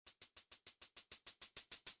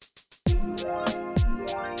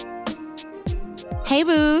Hey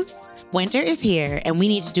boos! Winter is here and we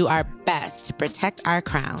need to do our best to protect our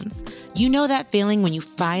crowns. You know that feeling when you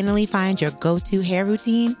finally find your go-to hair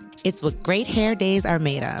routine? It's what great hair days are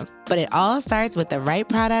made of. But it all starts with the right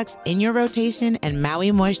products in your rotation, and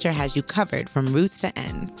Maui Moisture has you covered from roots to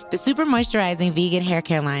ends. The super moisturizing vegan hair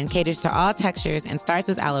care line caters to all textures and starts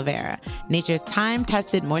with aloe vera, nature's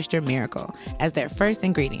time-tested moisture miracle, as their first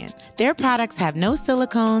ingredient. Their products have no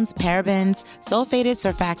silicones, parabens, sulfated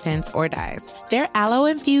surfactants, or dyes. Their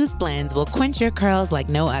aloe-infused blends will quench your curls like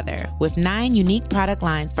no other. With 9 unique product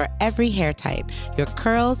lines for every hair type, your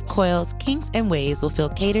curls, coils, kinks, and waves will feel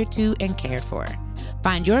catered to and cared for.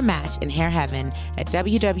 Find your match in hair heaven at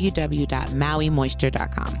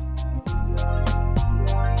www.mauimoisture.com.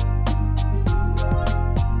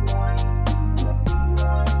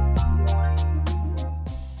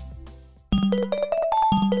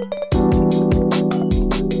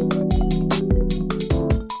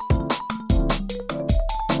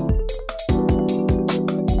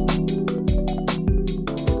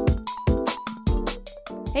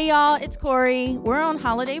 Hey y'all, it's Corey. We're on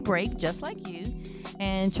holiday break just like you.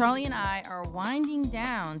 And Charlie and I are winding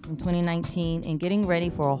down from 2019 and getting ready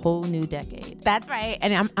for a whole new decade. That's right.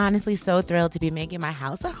 And I'm honestly so thrilled to be making my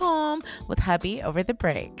house a home with hubby over the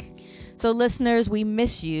break. So listeners, we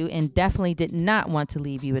miss you and definitely did not want to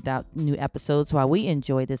leave you without new episodes while we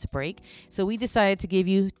enjoy this break. So we decided to give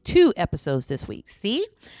you 2 episodes this week. See?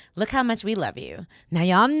 Look how much we love you. Now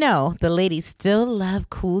y'all know the ladies still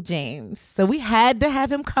love Cool James. So we had to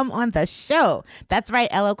have him come on the show. That's right,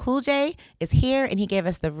 LL Cool J is here and he gave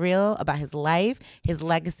us the real about his life, his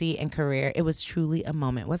legacy, and career. It was truly a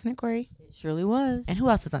moment, wasn't it, Corey? It surely was. And who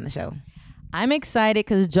else is on the show? I'm excited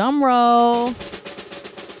because drum roll.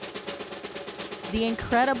 The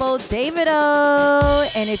incredible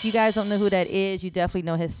Davido. And if you guys don't know who that is, you definitely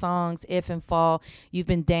know his songs, If and Fall. You've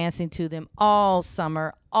been dancing to them all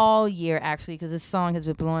summer, all year, actually, because this song has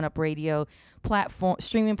been blowing up radio,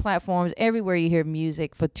 streaming platforms, everywhere you hear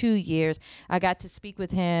music for 2 years. I got to speak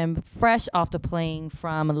with him fresh off the plane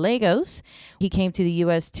from Lagos. He came to the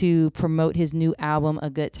U.S. to promote his new album, A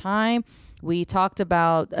Good Time. We talked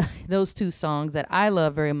about those 2 songs that I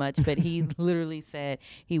love very much, but he literally said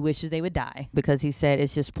he wishes they would die because he said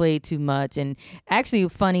it's just played too much. And actually, a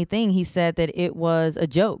funny thing, he said that it was a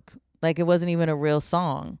joke, like it wasn't even a real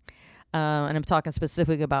song. And I'm talking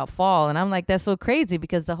specifically about fall. And I'm like, that's so crazy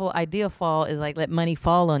because the whole idea of fall is like, let money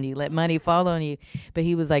fall on you, let money fall on you. But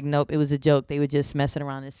he was like, nope, it was a joke. They were just messing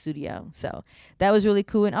around in the studio. So that was really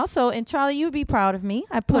cool. And also, and Charlie, you'd be proud of me.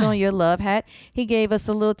 I put on your love hat. He gave us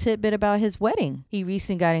a little tidbit about his wedding. He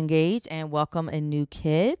recently got engaged and welcomed a new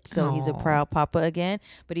kid. So he's a proud papa again.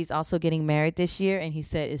 But he's also getting married this year. And he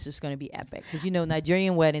said it's just going to be epic. Because, you know,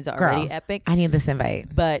 Nigerian weddings are already epic. I need this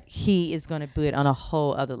invite. But he is going to do it on a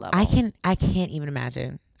whole other level. I can't even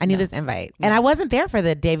imagine. I need this invite. And I wasn't there for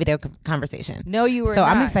the Davido conversation. No, you were So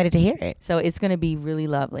not. I'm excited to hear it. So it's going to be really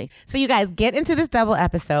lovely. So you guys get into this double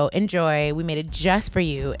episode. Enjoy. We made it just for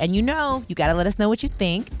you. And you know, you got to let us know what you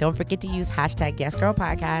think. Don't forget to use hashtag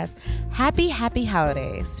YesGirlPodcast. Happy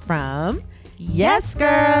holidays from Yes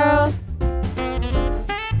Girl.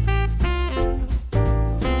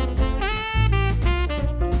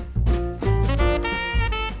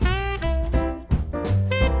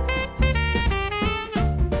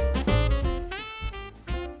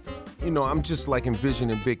 You know, I'm just like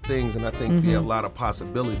envisioning big things, and I think there are a lot of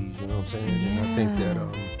possibilities. You know what I'm saying? Yeah. And I think that,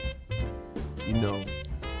 you know,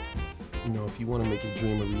 if you want to make your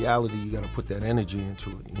dream a reality, you got to put that energy into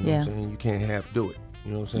it. You know what I'm saying? You can't half do it.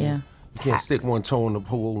 You know what I'm saying? Yeah. You can't stick one toe in the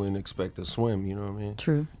pool and expect to swim. You know what I mean?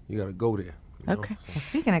 True. You got to go there. Okay. Well,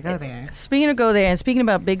 speaking of go there. Speaking of go there and speaking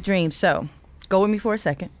about big dreams, so go with me for a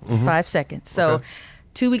second, 5 seconds. So Okay.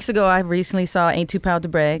 2 weeks ago, I recently saw Ain't Too Proud to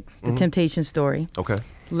Brag, the Temptation story. Okay.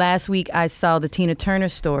 Last week, I saw the Tina Turner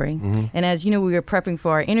story. And as you know, we were prepping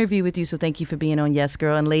for our interview with you, so thank you for being on Yes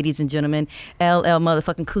Girl. And ladies and gentlemen, LL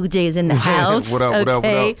motherfucking Cool J is in the house. What up?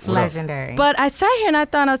 Legendary. But I sat here and I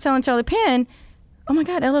thought, I was telling Charlie Penn, oh my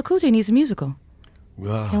God, LL Cool J needs a musical.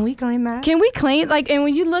 Can we claim that? Can we claim, like, and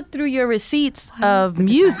when you look through your receipts of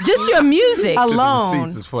music, just your music alone.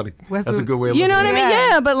 Receipts is funny. That's a good way of you know looking what I at mean?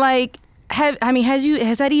 it. Yeah, but like, has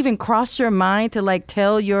that even crossed your mind to like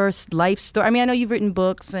tell your life story? I mean, I know you've written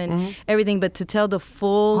books and everything, but to tell the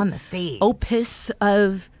full on the stage opus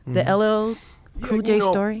of the LL Cool J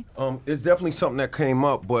story? It's definitely something that came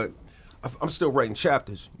up, but I'm still writing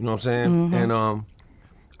chapters. You know what I'm saying? And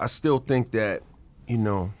I still think that, you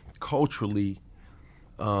know, culturally,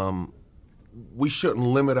 we shouldn't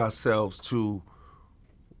limit ourselves to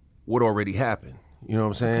what already happened. You know what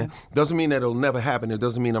I'm saying? Okay. Doesn't mean that it'll never happen. It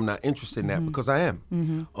doesn't mean I'm not interested in that because I am.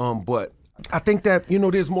 But I think that,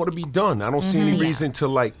 there's more to be done. I don't see any reason to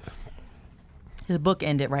like. The book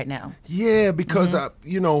ended right now. Yeah, because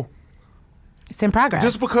it's in progress.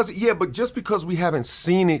 Just because we haven't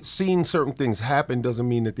seen certain things happen doesn't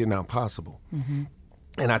mean that they're not possible.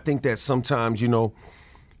 And I think that sometimes,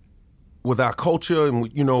 with our culture, and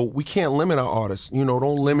we can't limit our artists.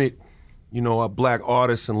 Don't limit, our black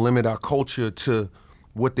artists and limit our culture to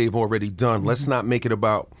what they've already done. Let's not make it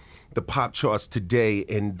about the pop charts today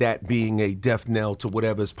and that being a death knell to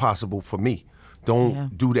whatever is possible for me.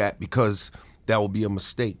 Don't do that, because that will be a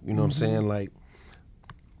mistake. You know what I'm saying? Like,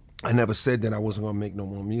 I never said that I wasn't gonna make no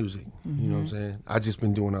more music. You know what I'm saying? I just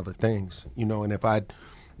been doing other things. And if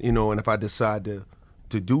I decide to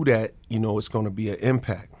do that, it's gonna be an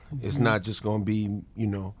impact. It's not just gonna be,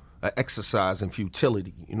 an exercise in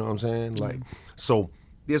futility. You know what I'm saying? Like, so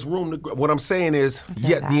there's room to. What I'm saying is,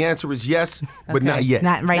 the answer is yes, but not yet.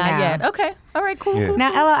 Not right now. Not yet. Okay. All right. Cool. Yeah. Cool.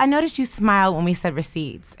 Now, Ella, I noticed you smiled when we said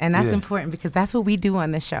receipts, and that's important because that's what we do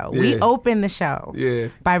on the show. Yeah. We open the show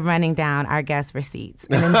by running down our guest receipts.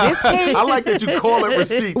 And in this case, I like that you call it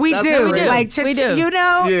receipts. We That's do. great. Like, we do.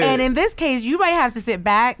 Yeah. And in this case, you might have to sit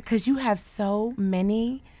back because you have so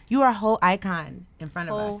many. You are a whole icon in front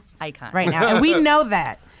of us. Icon. Right now. And we know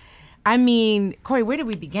that. I mean, Corey, where did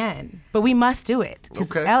we begin? But we must do it because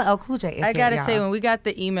LL Cool J is here, I gotta y'all. say, when we got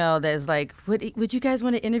the email that's like, would you guys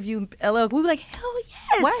want to interview LL? We were like, hell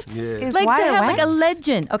yes. What? Yeah. Is Like to Wire have like a West?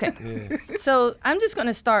 legend. Okay. So I'm just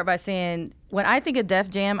gonna start by saying, when I think of Def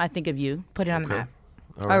Jam, I think of you. Put it on the map.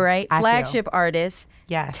 All right. I Flagship artist.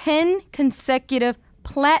 Yes. 10 consecutive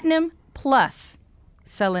platinum plus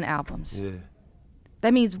selling albums. Yeah.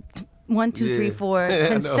 That means 1, 2, 3, 4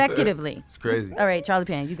 consecutively. It's crazy. All right, Charlie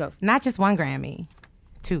Pan, you go. Not just one Grammy,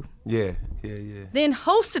 2. Yeah. Then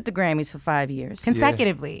hosted the Grammys for 5 years.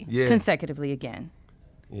 Consecutively. Yeah. Consecutively again.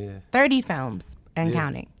 Yeah. 30 films and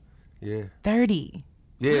counting. Yeah. 30.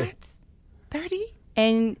 Yeah. What? 30?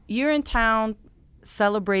 And you're in town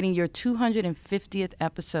celebrating your 250th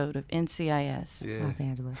episode of NCIS. Yeah. Los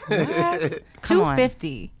Angeles. What? Come on.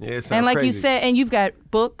 250. Yeah, it sounds And like crazy. you said, and you've got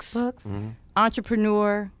books, Mm-hmm.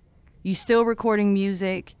 entrepreneur, you still recording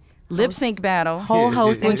music, lip sync battle. Whole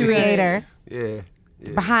host and yeah. creator. Yeah.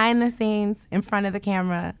 Behind the scenes, in front of the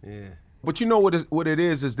camera. Yeah. But you know what it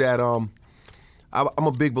is that I'm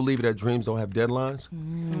a big believer that dreams don't have deadlines.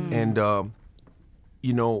 And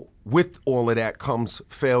with all of that comes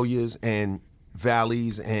failures and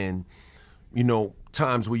valleys and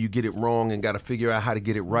times where you get it wrong and got to figure out how to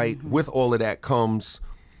get it right. With all of that comes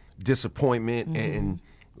disappointment and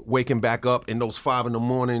waking back up in those 5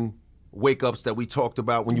 a.m. wake ups that we talked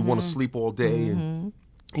about when you want to sleep all day. And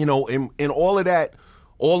and all of that,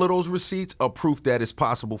 all of those receipts are proof that it's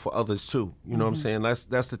possible for others too. You know what I'm saying? That's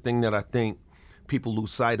the thing that I think people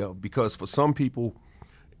lose sight of, because for some people,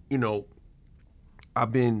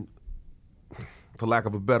 I've been, for lack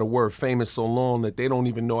of a better word, famous so long that they don't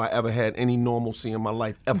even know I ever had any normalcy in my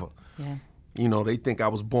life ever. Yeah. They think I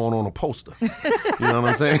was born on a poster. You know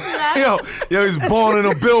what I'm saying? he was born in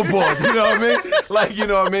a billboard. You know what I mean? Like, you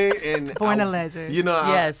know what I mean? And Born a legend.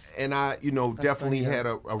 Yes. I definitely had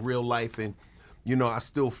a real life, and I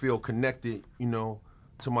still feel connected,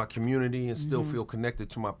 to my community, and still feel connected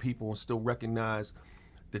to my people, and still recognize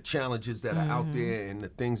the challenges that are out there and the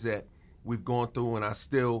things that we've gone through, and I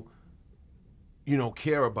still,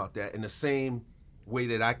 care about that in the same way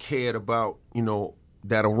that I cared about,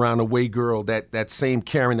 that around the way girl, that same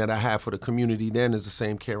caring that I have for the community then is the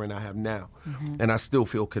same caring I have now. And I still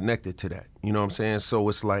feel connected to that. You know what I'm saying? So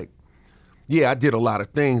it's like, yeah, I did a lot of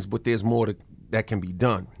things, but there's more that can be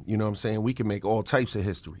done. You know what I'm saying? We can make all types of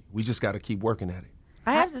history. We just got to keep working at it.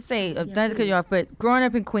 I have to say, not to cut you off, but growing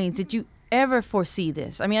up in Queens, did you ever foresee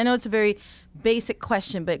this? I mean, I know it's a very basic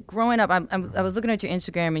question, but growing up, I was looking at your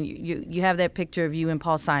Instagram, and you have that picture of you and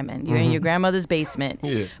Paul Simon. You're in your grandmother's basement.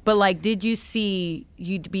 Yeah. But like, did you see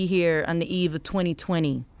you'd be here on the eve of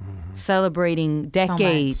 2020, celebrating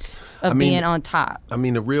decades of being on top? I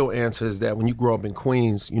mean, the real answer is that when you grow up in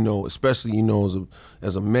Queens, especially,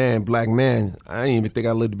 as a man, black man, I didn't even think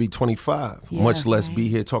I lived to be 25, much less be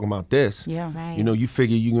here talking about this. Yeah. Right. You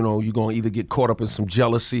figure, you're going to either get caught up in some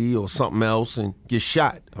jealousy or something else and get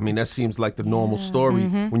shot. I mean, that seems like the normal story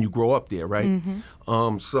when you grow up there, right?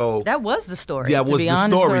 So That was the story. that to was be the honest,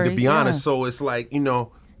 story, to be yeah. honest. So it's like,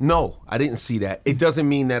 no, I didn't see that. It doesn't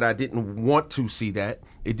mean that I didn't want to see that.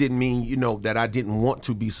 It didn't mean, that I didn't want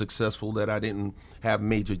to be successful, that I didn't have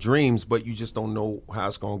major dreams, but you just don't know how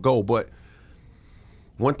it's going to go. But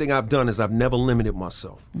one thing I've done is I've never limited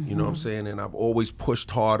myself, you know what I'm saying? And I've always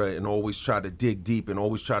pushed harder and always tried to dig deep and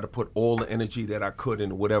always tried to put all the energy that I could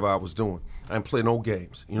into whatever I was doing. I didn't play no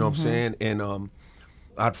games, you know what I'm saying? And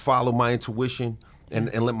I'd follow my intuition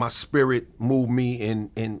and let my spirit move me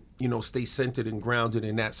and stay centered and grounded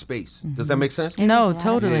in that space. Does that make sense? No,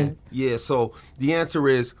 totally. Yeah, so the answer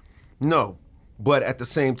is no. But at the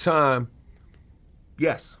same time,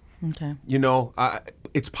 yes. Okay.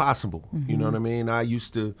 It's possible. You know what I mean? I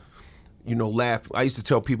used to, laugh. I used to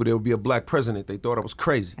tell people there would be a black president. They thought I was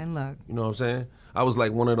crazy. And look. You know what I'm saying? I was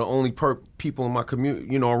like one of the only people in my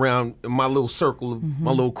community, around my little circle, of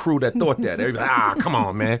my little crew that thought that. Everybody, come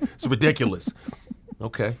on, man. It's ridiculous.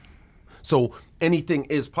 Okay. So anything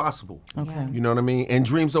is possible. Okay. You know what I mean? And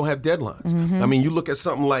dreams don't have deadlines. I mean, you look at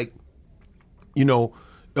something like,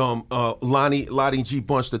 Lonnie G.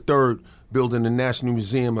 Bunch III building the National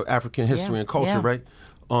Museum of African History and Culture, right?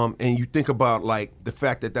 And you think about like the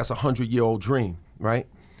fact that that's a 100-year-old dream, right?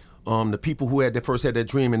 The people who first had that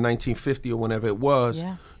dream in 1950 or whenever it was,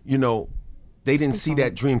 they didn't see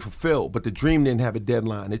that dream fulfilled, but the dream didn't have a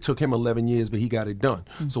deadline. It took him 11 years, but he got it done.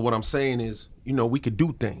 So what I'm saying is, we could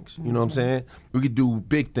do things. You know what I'm saying? We could do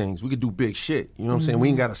big things. We could do big shit. You know what I'm saying? We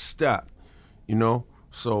ain't got to stop.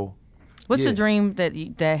 So. What's the dream that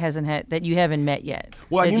you haven't met yet?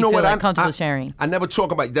 Well, that you know feel what? Like comfortable sharing. I never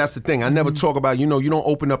talk about. That's the thing. I never talk about. You don't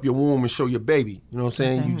open up your womb and show your baby. You know what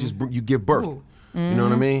I'm saying? You you give birth. You know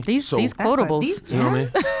what I mean? These quotables. You know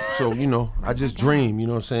what I mean? So I just dream. You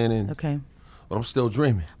know what I'm saying? And, okay. But I'm still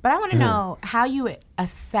dreaming. But I want to know how you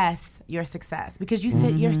assess your success, because you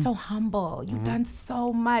said you're so humble. You've done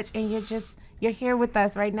so much, and you're here with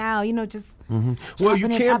us right now. Just. Well, you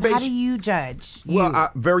can't base. How do you judge? Well,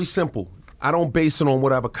 very simple. I don't base it on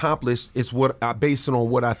what I've accomplished. It's what I base it on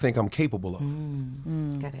what I think I'm capable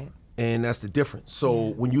of. Got it. And that's the difference. So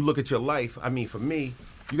when you look at your life, I mean, for me,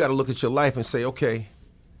 you got to look at your life and say, okay,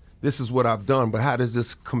 this is what I've done, but how does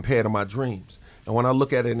this compare to my dreams? And when I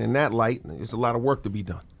look at it in that light, there's a lot of work to be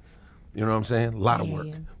done. You know what I'm saying? A lot of work.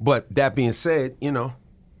 But that being said,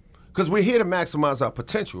 because we're here to maximize our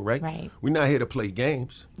potential, right? Right. We're not here to play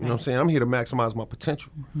games. You know what I'm saying? I'm here to maximize my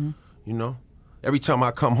potential. Every time I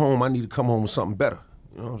come home, I need to come home with something better.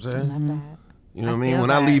 You know what I'm saying? I love that. You know what I mean? When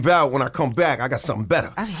I leave out, when I come back, I got something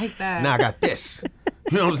better. I like that. Now I got this.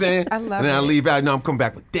 You know what I'm saying? I love and then it. I leave out, now I'm coming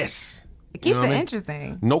back with this. It keeps You know what it I mean?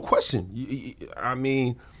 interesting. No question. I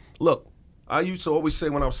mean, look, I used to always say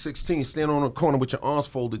when I was 16, stand on a corner with your arms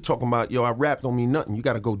folded, talking about, I rap don't mean nothing. You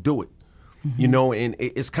got to go do it. And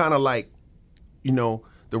it's kind of like, the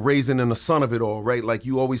raising and the son of it all, right? Like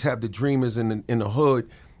you always have the dreamers in the hood,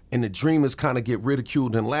 and the dreamers kind of get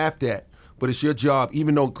ridiculed and laughed at. But it's your job,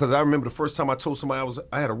 even though, because I remember the first time I told somebody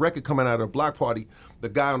I had a record coming out of a block party, the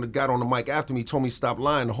guy got on the mic after me, told me stop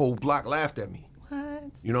lying. The whole block laughed at me. What?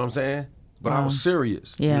 You know what I'm saying? But I was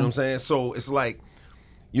serious. Yeah. You know what I'm saying? So it's like,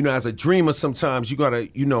 as a dreamer, sometimes you gotta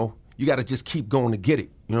just keep going to get it.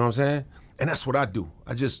 You know what I'm saying? And that's what I do.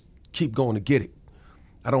 I just keep going to get it.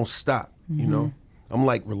 I don't stop. I'm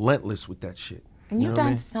like relentless with that shit. And you've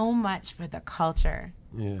done so much for the culture.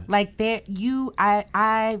 Yeah. Like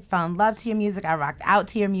I fell in love to your music. I rocked out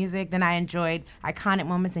to your music. Then I enjoyed iconic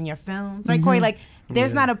moments in your films. Right, Corey? Like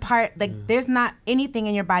there's not a part, there's not anything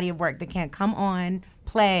in your body of work that can't come on,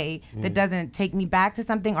 play, that doesn't take me back to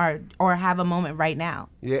something or have a moment right now.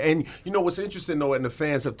 Yeah, and what's interesting though, and the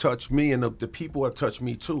fans have touched me, and the people have touched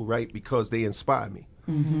me too, right? Because they inspire me.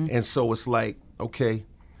 And so it's like, okay,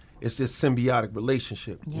 it's this symbiotic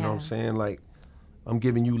relationship. You know what I'm saying? Like, I'm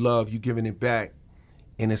giving you love, you giving it back.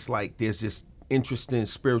 And it's like there's this interesting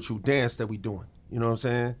spiritual dance that we doing. You know what I'm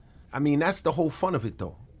saying? I mean, that's the whole fun of it,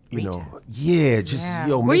 though. Were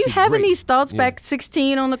you having these thoughts back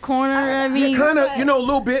 16 on the corner? I mean, kind of, a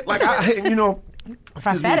little bit. Like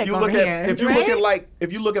prophetic over here. If you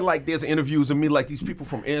look at like there's interviews of me, like these people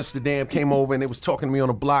from Amsterdam came over and they was talking to me on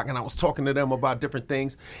the block, and I was talking to them about different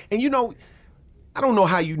things. And I don't know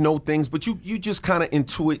how you know things, but you just kind of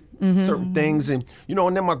intuit certain things. And,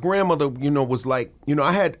 and then my grandmother, was like,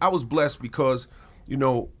 I was blessed because,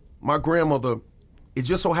 my grandmother, it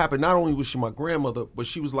just so happened, not only was she my grandmother, but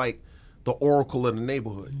she was like the oracle of the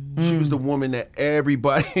neighborhood. She was the woman that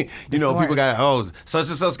everybody, people got, such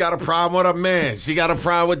and such got a problem with her man. She got a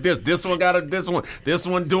problem with this. This one got this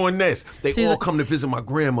one doing this. They all come to visit my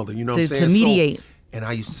grandmother, you know what I'm saying? To mediate. And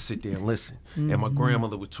I used to sit there and listen. And my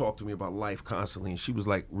grandmother would talk to me about life constantly. And she was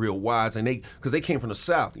like real wise. And because they came from the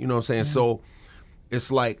South, you know what I'm saying? Yeah. So it's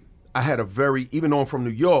like I had even though I'm from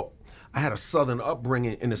New York, I had a Southern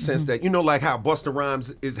upbringing in the sense that, like how Busta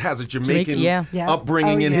Rhymes has a Jamaican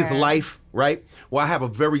upbringing in his life, right? Well, I have a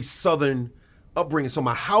very Southern upbringing. So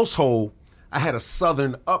my household, I had a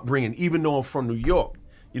Southern upbringing, even though I'm from New York.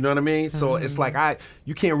 You know what I mean? So it's like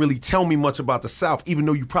you can't really tell me much about the South, even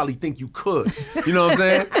though you probably think you could. You know what I'm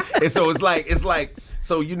saying? And so it's like,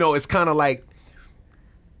 so it's kind of like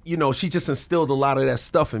you know, she just instilled a lot of that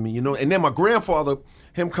stuff in me, you know. And then my grandfather,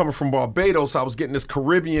 him coming from Barbados, I was getting this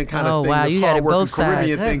Caribbean kind of thing, this hard-working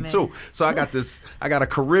Caribbean thing too. So I got a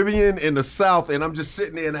Caribbean in the South, and I'm just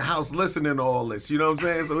sitting there in the house listening to all this, you know what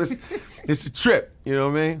I'm saying? So it's a trip, you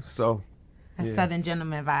know what I mean? So. Southern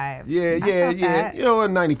gentleman vibes. Yeah. You know,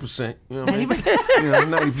 90%. You know what I mean?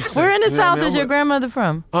 90%. Where in the South is your grandmother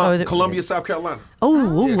from? Columbia, South Carolina.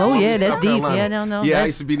 Yeah, that's deep. Carolina. Yeah, no. Yeah, I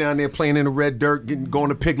used to be down there playing in the red dirt, going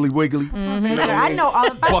to Piggly Wiggly. Mm-hmm. You know I know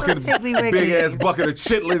all about Piggly Wiggly. Big ass bucket of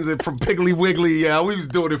chitlins and from Piggly Wiggly. Yeah, we was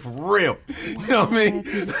doing it for real. You know what I mean?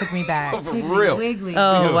 You just took me back. For real. Wiggly.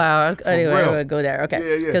 Oh, wow. Anyway, I would go there.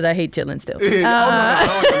 Okay. Because I hate chitlins still. No.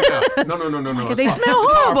 Because they smell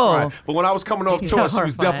horrible. But when I was coming off tour, she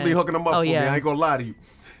was definitely hooking them up for me. I ain't gonna lie to you.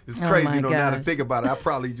 It's crazy, you know, now to think about it. I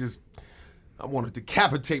probably I want to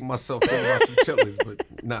decapitate myself thinking about some chitlins,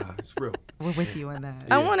 but nah, it's real. We're with you on that.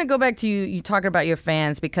 I want to go back to you talking about your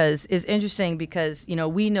fans, because it's interesting because, you know,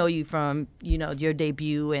 we know you from, you know, your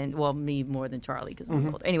debut and, well, me more than Charlie because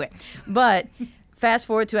I'm old. Anyway, but fast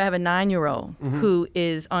forward to I have a 9-year-old who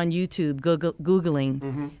is on YouTube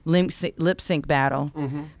Googling lip sync battle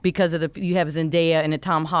because of you have Zendaya and the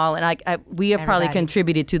Tom Holland. We have probably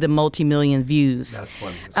contributed to the multi-million views. That's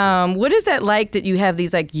funny. What is that like that you have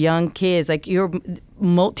these like young kids, like your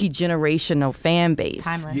multi-generational fan base?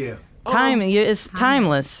 Timeless. Yeah. It's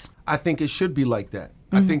timeless. I think it should be like that.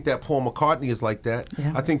 I think that Paul McCartney is like that.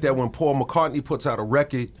 Yeah. I think that when Paul McCartney puts out a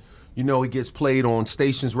record, you know, it gets played on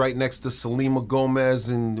stations right next to Selena Gomez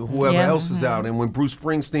and whoever else is out. And when Bruce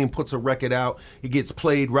Springsteen puts a record out, it gets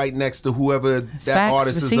played right next to whoever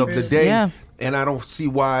artist is of the day. Yeah. And I don't see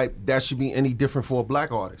why that should be any different for a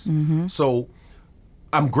black artist. So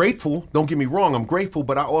I'm grateful. Don't get me wrong. I'm grateful.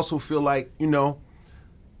 But I also feel like, you know,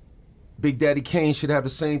 Big Daddy Kane should have the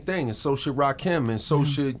same thing. And so should Rockin. And so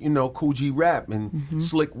should, you know, Kool G Rap and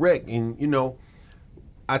Slick Rick. And, you know,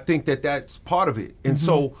 I think that that's part of it. And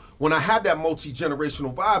so when I have that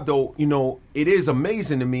multi-generational vibe, though, you know, it is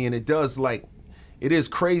amazing to me, and it is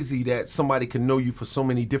crazy that somebody can know you for so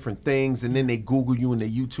many different things, and then they Google you and they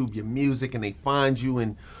YouTube your music and they find you,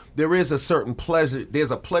 and there is a certain pleasure.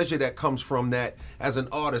 There's a pleasure that comes from that as an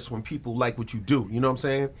artist when people like what you do. You know what I'm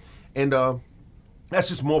saying? And that's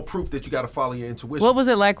just more proof that you got to follow your intuition. What was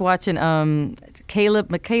it like watching Caleb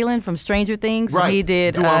McCallan from Stranger Things? Right. He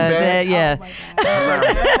did that, yeah.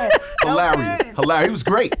 Hilarious. It was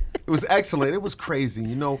great. It was excellent. It was crazy.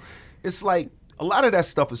 You know, it's like a lot of that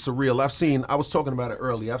stuff is surreal. I was talking about it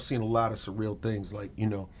earlier. I've seen a lot of surreal things. Like, you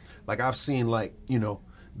know, like I've seen like, you know,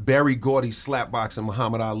 Barry Gordy slapboxing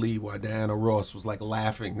Muhammad Ali while Diana Ross was like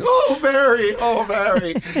laughing. Oh, Barry.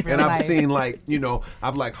 And I've seen like, you know,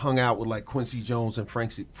 I've like hung out with like Quincy Jones and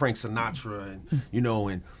Frank Sinatra and, you know,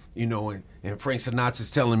 and Frank Sinatra's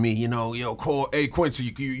telling me, you know, hey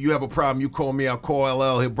Quincy, you have a problem, you call me, I'll call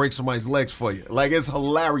LL, he'll break somebody's legs for you. Like, it's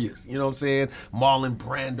hilarious, you know what I'm saying? Marlon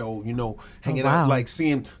Brando, you know, hanging out, like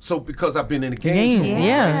seeing, so because I've been in the game so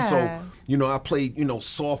long, so, you know, I played, you know,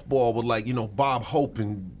 softball with like, you know, Bob Hope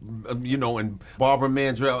and, you know, and Barbara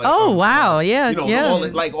Mandrell. Oh, wow, yeah, you know,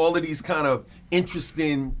 all of these kind of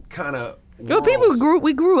interesting kind of well, people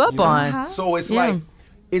we grew up on. So it's like,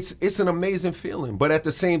 it's an amazing feeling, but at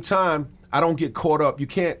the same time, I don't get caught up. You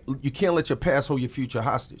can't let your past hold your future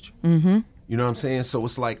hostage. You know what I'm saying? So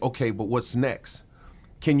it's like, okay, but what's next?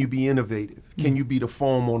 Can you be innovative? Can you be the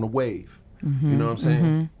foam on the wave? You know what I'm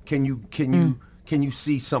saying? Can you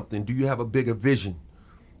see something? Do you have a bigger vision?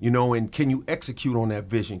 You know, and can you execute on that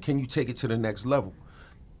vision? Can you take it to the next level?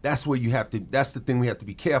 That's where you have to. That's the thing we have to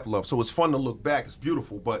be careful of. So it's fun to look back. It's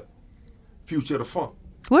beautiful, but future the fun.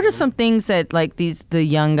 What are some things that like the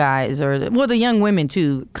young guys or the young women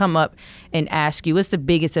too come up and ask you? What's the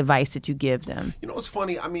biggest advice that you give them? You know, it's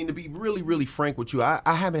funny. I mean, to be really, really frank with you, I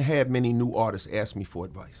haven't had many new artists ask me for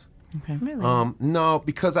advice. Okay. Really? No,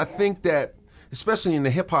 because I think that, especially in the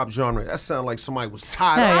hip hop genre, that sounded like somebody was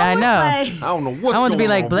tied up. I know. I don't know what's going on. I want to be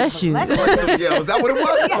like, bless you. Yeah, was that what it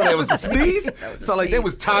was? Oh, that was a sneeze? So like they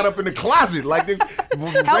was tied up in the closet, like they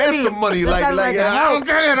ran some money, like I'll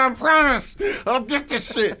get it, I promise. I'll get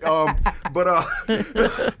this shit. Yeah,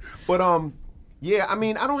 I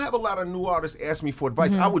mean, I don't have a lot of new artists ask me for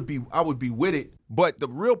advice. I would be with it, but the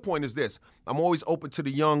real point is this: I'm always open to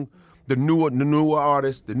the newer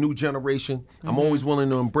artists, the new generation. I'm always willing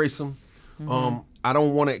to embrace them. I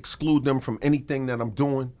don't want to exclude them from anything that I'm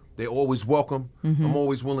doing. They're always welcome. I'm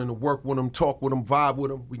always willing to work with them, talk with them, vibe with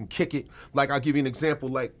them. We can kick it. Like, I'll give you an example.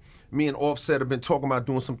 Like, me and Offset have been talking about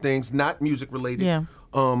doing some things, not music related. Yeah.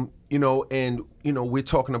 You know, and, you know, we're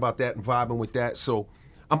talking about that and vibing with that. So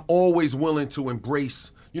I'm always willing to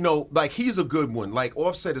embrace, you know, like, he's a good one. Like,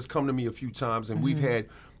 Offset has come to me a few times, and we've had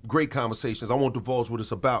great conversations. I won't divulge what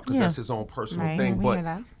it's about because that's his own personal thing.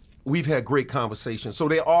 But we've had great conversations. So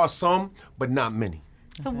there are some, but not many.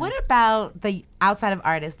 So what about the outside of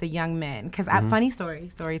artists, the young men? Because funny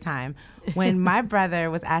story time. When my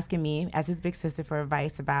brother was asking me as his big sister for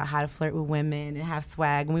advice about how to flirt with women and have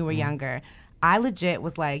swag when we were younger, I legit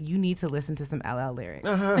was like, you need to listen to some LL lyrics.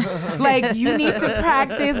 Like, you need to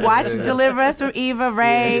practice, watch Deliver Us from Eva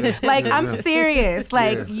Ray. Like, I'm serious.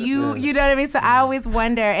 Like, you know what I mean? So I always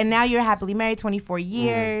wonder, and now you're happily married, 24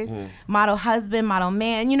 years, model husband, model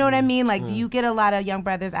man. You know what I mean? Like, do you get a lot of young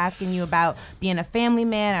brothers asking you about being a family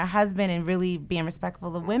man or husband and really being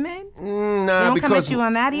respectful of women? Nah, they don't come at you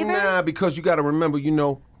on that either? Nah, because you got to remember, you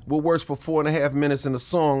know, what works for 4.5 minutes in a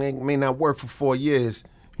song may not work for 4 years.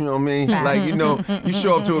 You know what I mean? Like, you know, you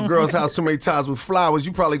show up to a girl's house too many times with flowers,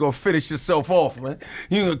 you probably gonna finish yourself off, man.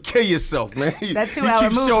 You're gonna kill yourself, man. That 2-hour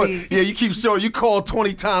movie. You keep showing. You call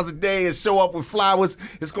 20 times a day and show up with flowers.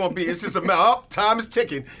 It's just a matter. Time is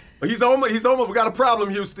ticking. He's almost. We got a problem,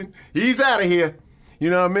 Houston. He's out of here. You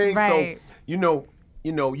know what I mean? Right. So, you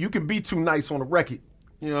know, you can be too nice on a record.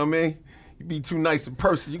 You know what I mean? You be too nice in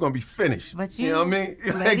person, you're gonna be finished. But you know what I mean?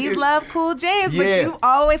 Ladies love Cool James, but you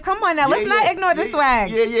always come on now. Let's not ignore the swag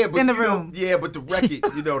but, in the room. But the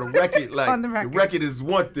record, like on the record is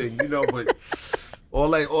one thing, you know, but all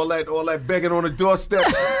that begging on the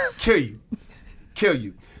doorstep, kill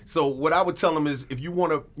you. So what I would tell them is, if you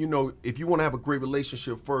wanna have a great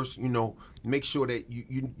relationship first, you know, make sure that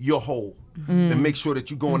you're whole, and make sure that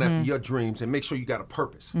you're going after your dreams, and make sure you got a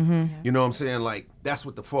purpose. You know what I'm saying? Like, that's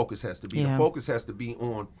what the focus has to be. The focus has to be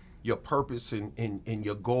on your purpose and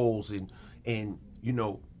your goals, and you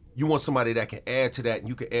know, you want somebody that can add to that, and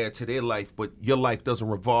you can add to their life, but your life doesn't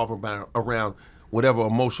revolve around whatever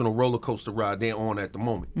emotional roller coaster ride they're on at the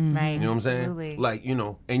moment. Right. You know what I'm saying? Absolutely. Like, you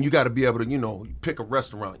know, and you got to be able to, you know, pick a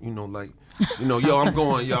restaurant, you know, like, you know, yo, I'm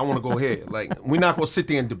going, yo, I want to go here. Like, we're not going to sit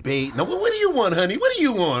there and debate. No, what do you want, honey? What do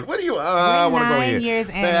you want? I want to go here. 9 years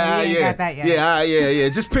in, we ain't got that yet. Yeah.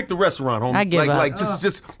 Just pick the restaurant, homie. I give up. Like,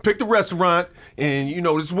 just pick the restaurant, and, you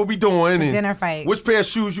know, this is what we doing. And dinner fight. Which pair of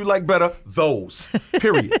shoes you like better? Those.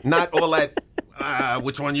 Period. Not all that.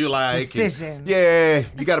 Which one you like? Decisions.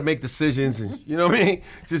 You got to make decisions, and you know what I mean.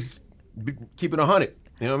 Just keep it 100.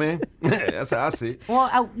 You know what I mean? That's how I see it.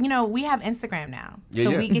 Well, you know, we have Instagram now,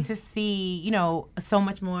 so we get to see, you know, so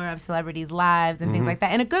much more of celebrities' lives and things like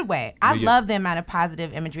that in a good way. I love the amount of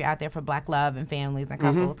positive imagery out there for Black love and families and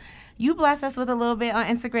couples. You bless us with a little bit on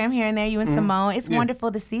Instagram here and there, you and Simone. It's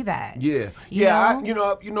wonderful to see that.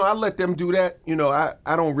 I let them do that. You know,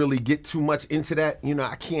 I don't really get too much into that. You know,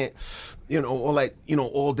 I can't, you know, all that, you know,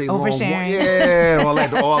 all day long. Oversharing.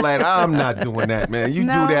 All that. I'm not doing that, man. You do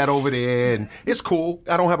that over there, and it's cool.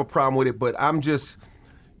 I don't have a problem with it, but I'm just,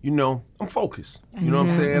 you know, I'm focused. You know what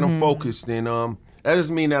I'm saying? I'm focused, and that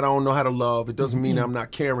doesn't mean that I don't know how to love. It doesn't mean that I'm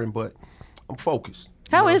not caring, but I'm focused.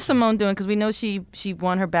 How is Simone doing? Because we know she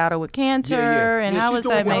won her battle with cancer, and how is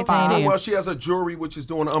that maintaining? Well, she has a jury which is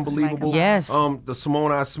doing unbelievable. Yes. The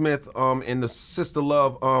Simone I. Smith and the Sister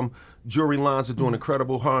Love jury lines are doing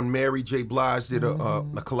incredible. Her and Mary J. Blige did a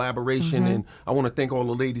collaboration, and I want to thank all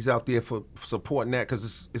the ladies out there for supporting that,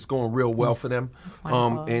 because it's going real well for them. That's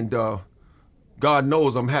wonderful. And God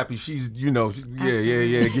knows I'm happy she's, you know,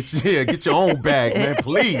 get your own bag, man,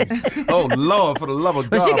 please. Oh, Lord, for the love of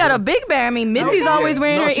God. But she got a big bag. I mean, Missy's always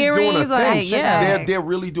wearing her earrings. They're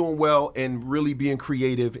really doing well and really being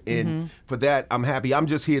creative, and for that, I'm happy. I'm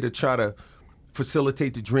just here to try to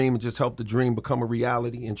facilitate the dream and just help the dream become a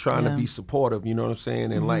reality, and trying to be supportive, you know what I'm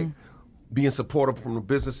saying? And like being supportive from the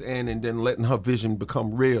business end, and then letting her vision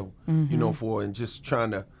become real, you know, and just trying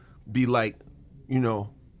to be like, you know,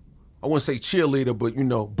 I wouldn't say cheerleader, but, you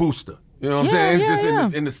know, booster. You know what I'm saying? Just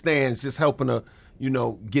in the stands, just helping her, you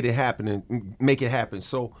know, get it happening, make it happen.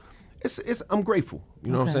 So I'm grateful.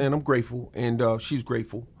 You know what I'm saying? I'm grateful, and she's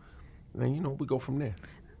grateful. And, you know, we go from there.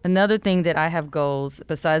 Another thing that I have goals,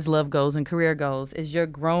 besides love goals and career goals, is your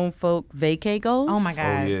grown folk vacay goals. Oh, my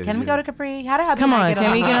God. Can we go to Capri? How the hell Come on,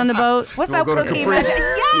 can we get on the boat? What's up, Cookie Magic?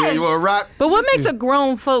 Yes. Yeah, you want to rock? But what makes a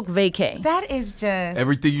grown folk vacay? That is just...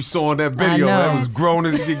 Everything you saw in that video, that was grown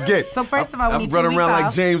as you could get. So first of all, we need 2 weeks I'm running around off.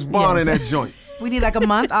 like James Bond in that joint. We need like a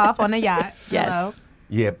month off on the yacht. Yes. Hello.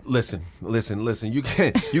 Yeah, listen. You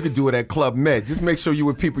can do it at Club Med. Just make sure you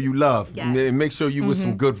with people you love. Yes. And make sure you with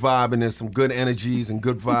some good vibing and some good energies and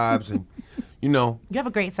good vibes, and you know. You have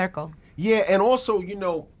a great circle. Yeah, and also, you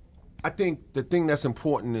know, I think the thing that's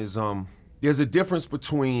important is there's a difference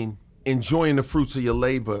between enjoying the fruits of your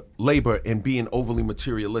labor and being overly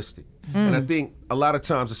materialistic. And I think a lot of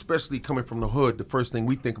times, especially coming from the hood, the first thing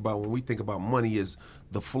we think about when we think about money is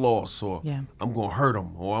the floss, or I'm going to hurt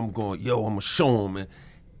them, or I'm going to show them.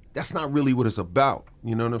 that's not really what it's about.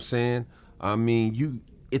 You know what I'm saying? I mean,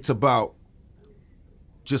 it's about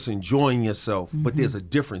just enjoying yourself, but there's a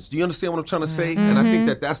difference. Do you understand what I'm trying to say? And I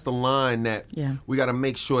think that's the line that we got to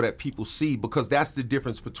make sure that people see, because that's the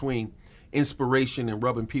difference between inspiration and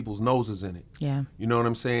rubbing people's noses in it. Yeah. You know what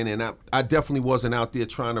I'm saying? And I definitely wasn't out there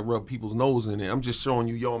trying to rub people's nose in it. I'm just showing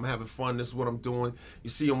you, yo, I'm having fun. This is what I'm doing. You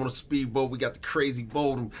see, I'm on a speedboat. We got the crazy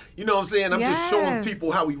boat. And, you know what I'm saying? I'm just showing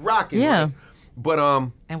people how we rocking. Yeah. Right? But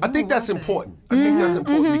I think that's important. I think that's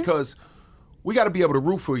important because we got to be able to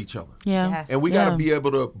root for each other. Yeah. Yes. And we got to be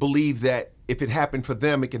able to believe that if it happened for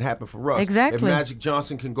them, it can happen for us. Exactly. If Magic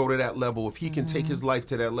Johnson can go to that level, if he can take his life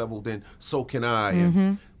to that level, then so can I.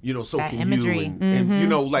 And, you know, so That can imagery. you. And you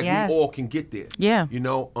know, like we all can get there. Yeah. You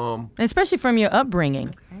know, especially from your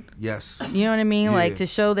upbringing. yes. You know what I mean? Yeah. Like to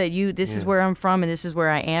show that this is where I'm from, and this is where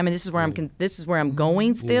I am, and this is where this is where I'm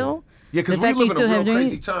going still. Yeah, because The we fact you live in still a have real dreams.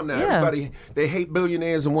 crazy time now. Yeah. Everybody, they hate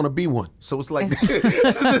billionaires and want to be one. So it's like,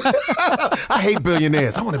 I hate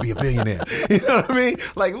billionaires. I want to be a billionaire. You know what I mean?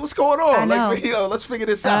 Like, what's going on? I know. Like, you know, let's figure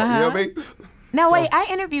this out. You know what I mean? No, wait, I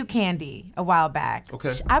interviewed Candy a while back.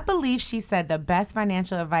 Okay. I believe she said the best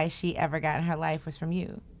financial advice she ever got in her life was from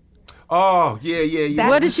you. Oh, yeah.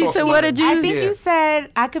 What did she say? What did you? I think you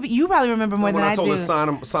said, you probably remember more when than I I told do. her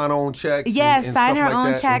sign her own checks. Yes, and sign stuff her like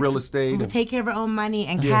own that, checks, and real estate. And, take care of her own money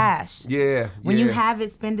and cash. yeah. When you have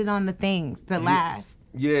it, spend it on the things that last.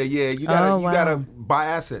 Yeah. You gotta wow. you gotta buy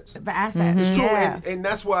assets. The assets. It's true, Yeah. and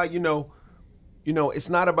that's why you know, it's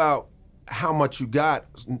not about how much you got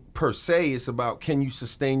per se. It's about, can you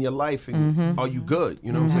sustain your life and are you good?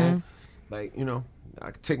 You know what I'm saying? Like,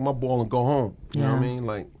 I could take my ball and go home. You know what I mean?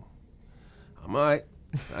 Like, I'm all right.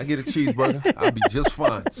 I get a cheeseburger. I'll be just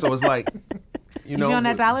fine. So it's like, you know. You be on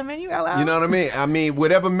that dollar menu, LL? You know what I mean? I mean,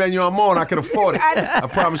 whatever menu I'm on, I can afford it. I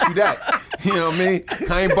promise you that. You know what I mean?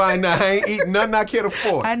 I ain't buying nothing. I ain't eating nothing I can't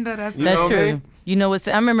afford. I know that's You know That's what I true. mean? You know what?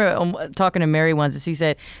 I remember talking to Mary once, and she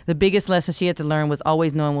said the biggest lesson she had to learn was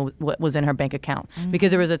always knowing what was in her bank account,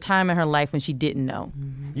 because there was a time in her life when she didn't know.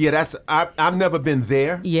 Yeah, I've never been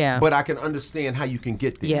there. Yeah. But I can understand how you can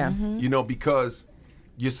get there. Yeah. You know, because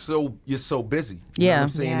you're so busy. You know what I'm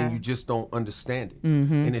saying? And you just don't understand it.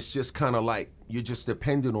 And it's just kind of like you're just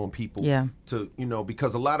dependent on people to,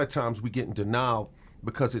 because a lot of times we get in denial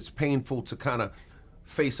because it's painful to kind of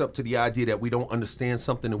face up to the idea that we don't understand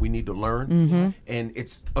something and we need to learn, and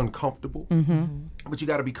it's uncomfortable. But you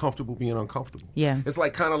got to be comfortable being uncomfortable. Yeah. It's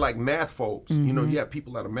like kind of like math phobes. You know, you have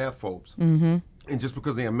people that are math phobes. And just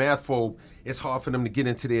because they're a math phobe, it's hard for them to get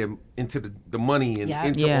into the money and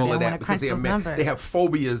into They all don't of wanna that because crunch those they have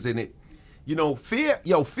phobias in it. You know, fear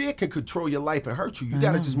can control your life and hurt you. You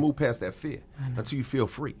got to just move past that fear until you feel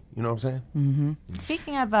free. You know what I'm saying?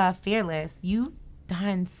 Speaking of fearless, you've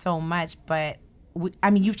done so much, but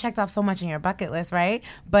you've checked off so much in your bucket list, right?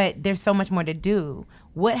 But there's so much more to do.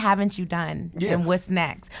 What haven't you done, and what's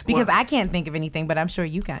next? Because I can't think of anything, but I'm sure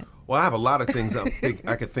you can. Well, I have a lot of things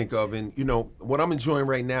I could think of, and what I'm enjoying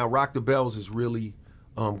right now. Rock the Bells is really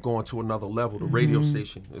going to another level. The radio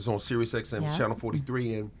station is on Sirius XM Channel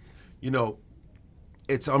 43, and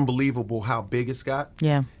it's unbelievable how big it's got.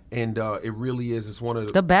 Yeah. And it really is. It's one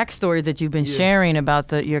of the backstories that you've been sharing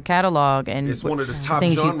about your catalog, and it's one of the top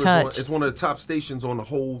things genres. you touch. It's one of the top stations on the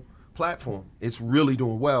whole platform. It's really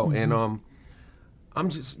doing well, and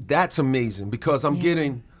that's amazing because I'm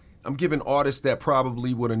giving artists that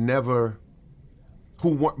probably would have never,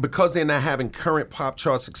 because they're not having current pop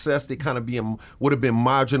chart success, they kind of would have been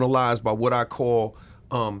marginalized by what I call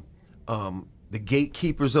the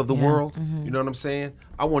gatekeepers of the world. You know what I'm saying?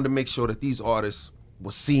 I wanted to make sure that these artists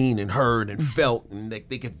was seen and heard and felt, and they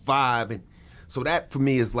could vibe, and so that for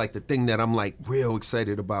me is like the thing that I'm like real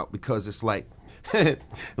excited about, because it's like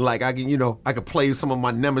like I can play some of my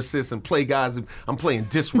nemesis and play guys, and I'm playing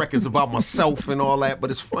diss records about myself and all that, but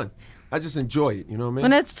it's fun. I just enjoy it, you know what I mean?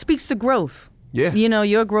 And that speaks to growth. Yeah.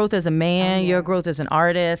 Your growth as a man, your growth as an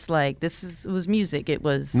artist, like it was music. It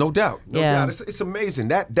was no doubt. It's amazing.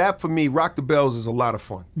 That for me, Rock the Bells is a lot of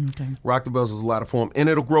fun. Okay. Rock the Bells is a lot of fun, and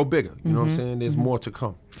it'll grow bigger. You know what I'm saying? There's more to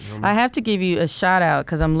come. You know what I mean? I have to give you a shout out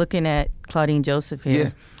because I'm looking at Claudine Joseph here.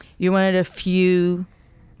 Yeah. You're one of the few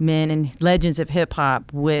men and legends of hip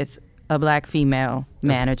hop with a black female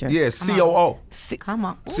manager. Yeah, COO. Come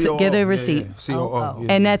on. COO. Give the receipt. COO.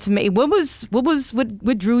 And that's me.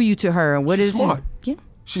 What drew you to her? And She's smart. Yeah.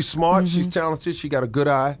 She's smart. She's talented. She got a good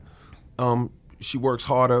eye. She works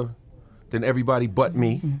harder than everybody but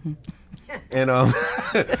me. And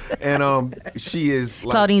she is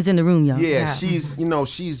like, Claudine's in the room, y'all. Yeah, she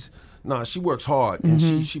works hard,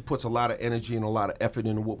 and she puts a lot of energy and a lot of effort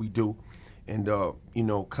into what we do, and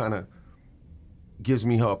kind of gives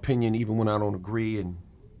me her opinion even when I don't agree, and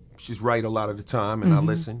she's right a lot of the time, and I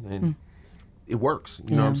listen, and it works.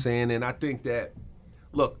 You know what I'm saying? And I think that,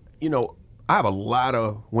 look, you know, I have a lot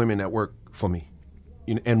of women that work for me,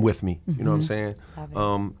 you know, and with me. You know what I'm saying?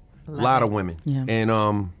 A lot of women,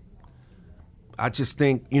 and I just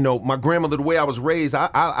think, you know, my grandmother, the way I was raised,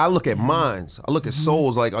 I look at minds. I look at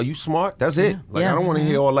souls like, are you smart? That's it. Like, I don't want to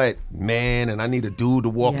hear all that, man, and I need a dude to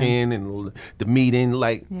walk in and the meeting.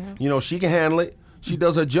 Like, you know, she can handle it. She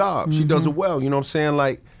does her job. She does it well. You know what I'm saying?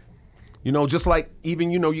 Like, you know, just like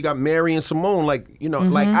even, you know, you got Mary and Simone, like, you know,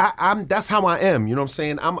 like I'm that's how I am. You know what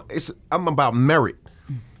I'm saying? I'm about merit.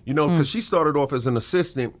 You know, because she started off as an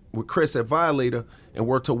assistant with Chris at Violator and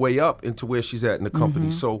worked her way up into where she's at in the company.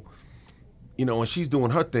 So, you know, and she's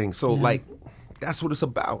doing her thing. So, like, that's what it's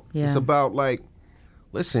about. It's about, like,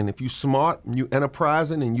 listen, if you smart and you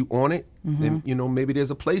enterprising and you on it, then, you know, maybe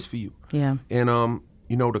there's a place for you. And,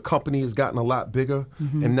 you know, the company has gotten a lot bigger.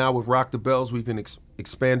 And now with Rock the Bells, we've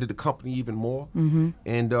expanded the company even more.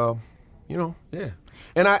 And, you know,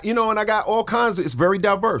 And I got all kinds of, it's very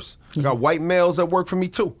diverse. I got white males that work for me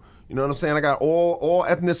too. You know what I'm saying? I got all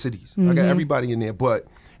ethnicities. I got everybody in there. But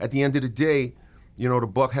at the end of the day, you know, the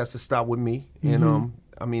buck has to stop with me. And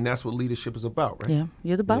I mean, that's what leadership is about, right? Yeah,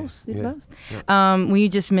 you're the boss. You're the boss. When you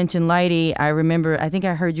just mentioned Lighty, I remember, I think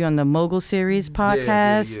I heard you on the Mogul Series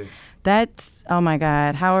podcast. That's, oh my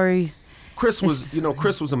God, how are you? Chris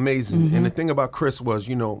was amazing. And the thing about Chris was,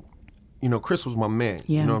 you know, Chris was my man.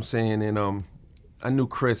 You know what I'm saying? And I knew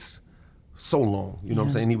Chris so long, you know what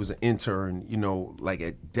I'm saying? He was an intern, you know, like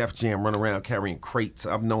at Def Jam, running around carrying crates.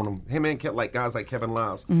 I've known him and like guys like Kevin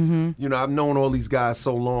Lyles. You know, I've known all these guys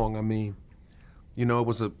so long. I mean, you know, it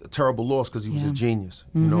was a terrible loss because he was a genius,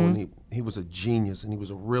 you know, and he was a genius, and he was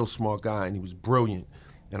a real smart guy, and he was brilliant.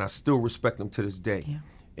 And I still respect him to this day,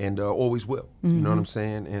 and always will, you know what I'm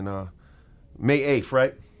saying? And May 8th,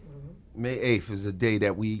 right? May 8th is a day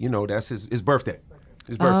that we, you know, that's his birthday.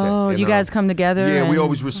 His birthday. Oh, and, you guys come together? Yeah, we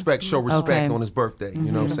always show respect on his birthday,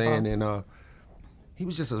 you know what I'm saying? And he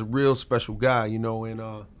was just a real special guy, you know,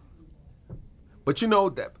 and but you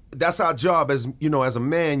know, that's our job as, you know, as a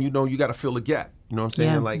man, you know, you got to fill the gap, you know what I'm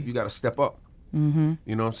saying? Like, you got to step up, you know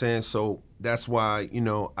what I'm saying? So that's why, you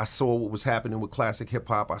know, I saw what was happening with classic hip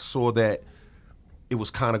hop. I saw that it was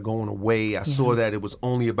kind of going away. I saw that it was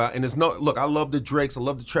only about, and it's no, look, I love the Drakes, I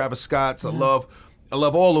love the Travis Scotts, I love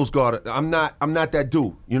all those guys. I'm not that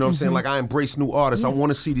dude. You know what I'm saying? Like, I embrace new artists. I want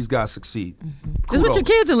to see these guys succeed. It's what your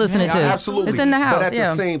kids are listening to. Absolutely. It's in the house. But at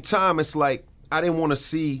the same time, it's like, I didn't want to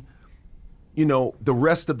see, you know, the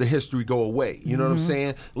rest of the history go away. You know what I'm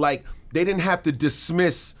saying? Like, they didn't have to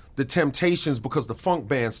dismiss the Temptations because the funk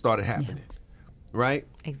band started happening. Right?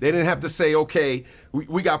 Exactly. They didn't have to say, okay,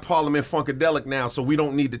 we got Parliament Funkadelic now, so we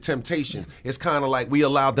don't need the Temptation. It's kind of like we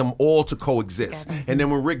allowed them all to coexist. And then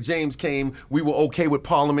when Rick James came, we were okay with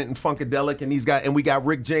Parliament and Funkadelic, and we got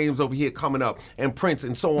Rick James over here coming up, and Prince,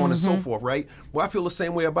 and so on and so forth, right? Well, I feel the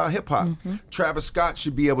same way about hip hop. Travis Scott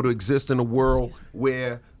should be able to exist in a world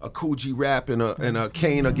where a Kool G Rap and a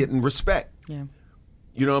Kane are getting respect. You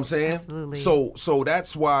know what I'm saying? Absolutely. So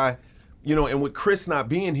that's why, you know, and with Chris not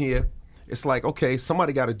being here, it's like, okay,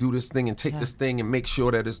 somebody got to do this thing and take this thing and make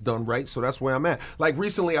sure that it's done right. So that's where I'm at. Like,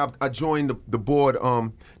 recently, I joined the board,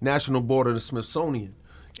 national board of the Smithsonian,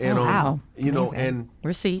 and you know, and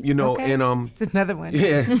receipt, you know, and it's another one.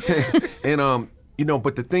 And you know,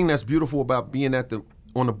 but the thing that's beautiful about being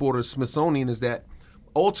on the board of the Smithsonian is that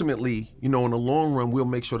ultimately, you know, in the long run, we'll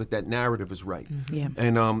make sure that narrative is right.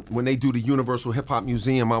 And when they do the Universal Hip Hop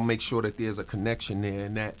Museum, I'll make sure that there's a connection there,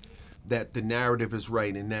 and that the narrative is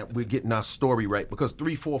right, and that we're getting our story right. Because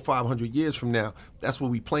 300, 400, 500 years from now, that's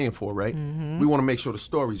what we're playing for, right? We want to make sure the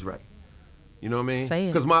story's right. You know what I mean?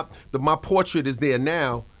 Because my portrait is there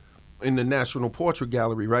now in the National Portrait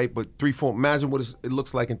Gallery, right? But imagine what it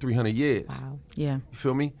looks like in 300 years. Wow. Yeah. You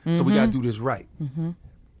feel me? So we got to do this right.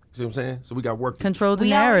 See what I'm saying? So we got work. Control the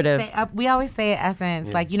narrative. We always say, in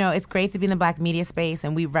essence, like, you know, it's great to be in the Black media space,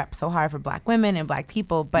 and we rep so hard for Black women and Black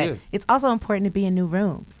people, but it's also important to be in new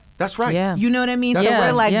rooms. That's right. Yeah. You know what I mean? So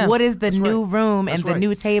we're like, what is the new room and the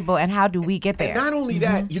new table, and how do we get there? And not only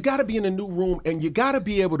that, you got to be in a new room, and you got to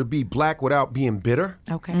be able to be Black without being bitter.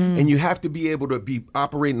 Okay. And you have to be able to be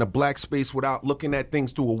operating a Black space without looking at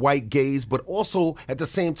things through a white gaze, but also at the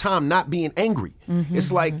same time not being angry.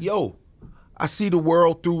 It's like, yo, I see the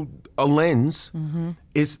world through a lens.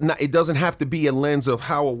 It doesn't have to be a lens of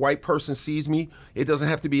how a white person sees me. It doesn't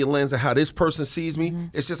have to be a lens of how this person sees me.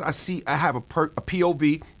 It's just I have a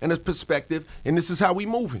POV and a perspective, and this is how we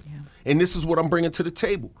moving. And this is what I'm bringing to the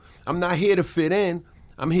table. I'm not here to fit in.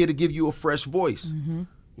 I'm here to give you a fresh voice. You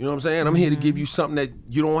know what I'm saying? I'm here to give you something that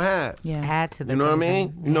you don't have. Add to the You know what I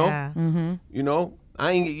mean? You know? You know?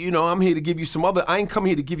 I'm here to give you some other. I ain't come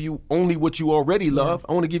here to give you only what you already love.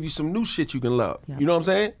 I want to give you some new shit you can love. Yeah. You know what I'm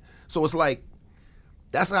saying? So it's like,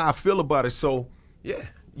 that's how I feel about it. So yeah,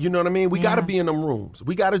 you know what I mean? We got to be in them rooms.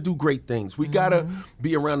 We got to do great things. We got to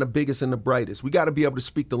be around the biggest and the brightest. We got to be able to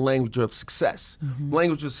speak the language of success.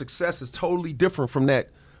 Language of success is totally different from that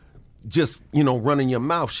just, running your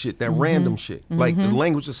mouth shit, that random shit. Like the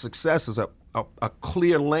language of success is a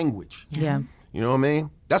clear language. Yeah. You know what I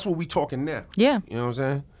mean? That's what we talking now. Yeah. You know what I'm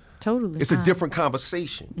saying? Totally. It's a different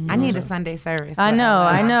conversation. I need a Sunday service. I know.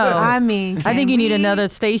 I mean, I think you need another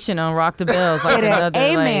station on Rock the Bells. Like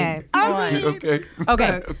Amen. Okay.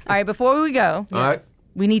 Okay. All right. Before we go, all right.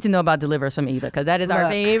 We need to know about Deliver Some Eva because that is our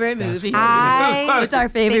favorite movie. It's our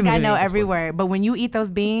favorite movie. I know every word, but when you eat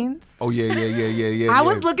those beans, I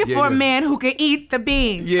was looking for a man who could eat the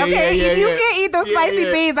beans. If you can't eat those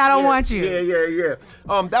spicy beans, I don't want you.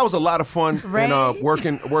 That was a lot of fun, right? And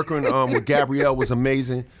working with Gabrielle was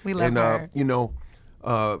amazing. We love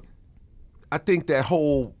her. I think that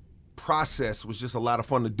whole process was just a lot of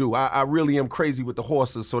fun to do. I really am crazy with the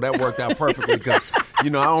horses, so that worked out perfectly because I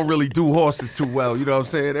don't really do horses too well. You know what I'm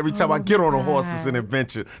saying? Every time I get on a horse, it's an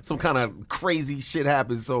adventure. Some kind of crazy shit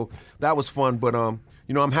happens. So that was fun. But I'm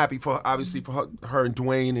happy for her and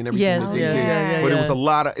Dwayne and everything that they did. But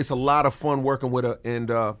it's a lot of fun working with her. And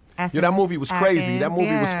that movie was crazy. That movie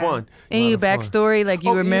was fun. Any backstory, like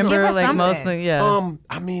you remember, like mostly,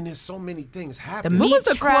 I mean, there's so many things happening. What was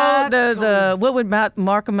the quote? What would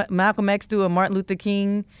Malcolm X do or Martin Luther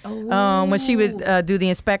King when she would do the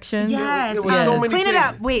inspection? Yes, it was so many clean things. It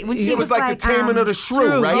up. Wait, when she was like the taming of the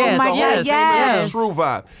shrew, right? Yes. It was the whole taming of the Yes. shrew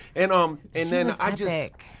vibe. And then I epic.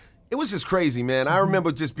 just. It was just crazy, man. I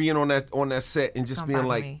remember just being on that set and just being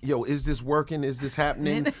like, yo, is this working? Is this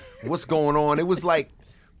happening? What's going on? It was like,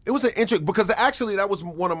 it was an interesting, because actually that was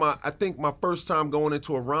one of my first time going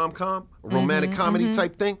into a rom-com, a romantic comedy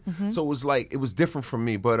type thing. So it was like, it was different for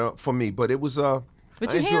me, but it was, but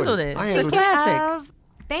you handled it. I handled it. Classic.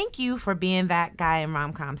 Thank you for being that guy in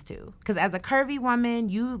rom-coms too. Because as a curvy woman,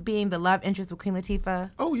 you being the love interest with Queen Latifah.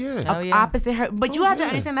 Oh yeah. Opposite her. But you have to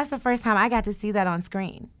understand that's the first time I got to see that on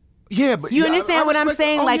screen. Yeah, but you understand what I'm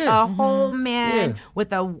saying? A whole man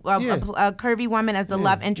with a curvy woman as the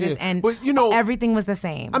love interest, and but, everything was the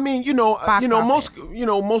same. I mean, most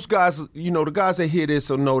guys, the guys that hear this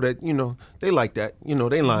will know that, they like that.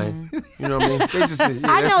 They lying. You know what I mean? They just.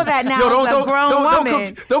 I know that now as a grown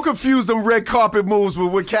woman. Don't confuse them red carpet moves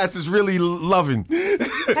with what cats is really loving.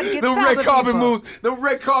 Them red carpet moves. Them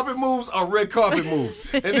red carpet moves are red carpet moves,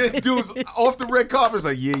 and then dudes off the red carpet is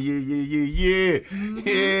like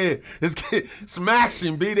yeah. Some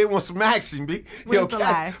action, B. They want some action, B. Yo,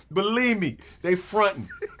 cats, believe me, they fronting.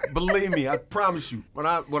 Believe me, I promise you. When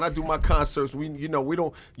I do my concerts, we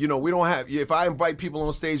don't have. If I invite people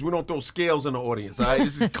on stage, we don't throw scales in the audience. All right,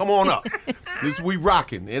 just come on up. We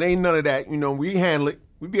rocking. It ain't none of that. We handle it.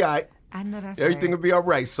 We be all right. I know that's everything will be all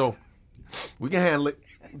right. So we can handle it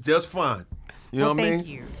just fine. You know what I mean? Thank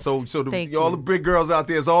you. So all the big girls out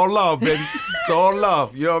there, it's all love, baby. It's all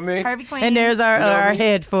love. You know what I mean? Curvy Queen. And there's our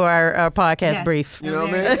head for our podcast brief. You know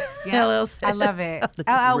what I mean? Yeah. I love it.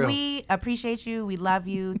 LL, we appreciate you. We love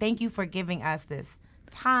you. Thank you for giving us this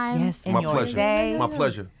time in your day. My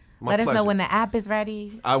pleasure. Let us know when the app is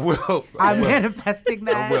ready. I will. I'm manifesting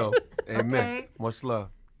that. I will. Amen. Okay. Much love.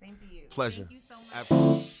 Same to you. Pleasure. Thank you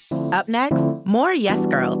so much. Up next, more Yes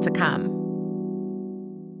Girl to come.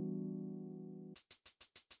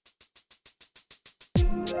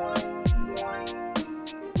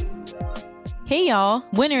 Hey y'all,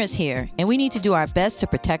 winter is here, and we need to do our best to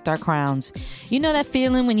protect our crowns. You know that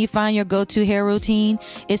feeling when you find your go-to hair routine?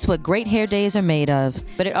 It's what great hair days are made of.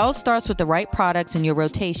 But it all starts with the right products in your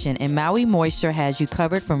rotation, and Maui Moisture has you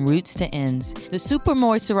covered from roots to ends. The super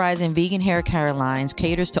moisturizing vegan hair care lines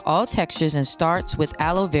caters to all textures and starts with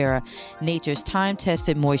aloe vera, nature's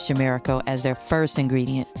time-tested moisture miracle, as their first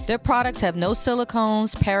ingredient. Their products have no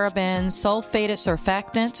silicones, parabens, sulfated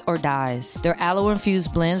surfactants, or dyes. Their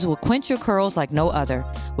aloe-infused blends will quench your curls like no other.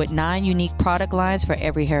 With 9 unique product lines for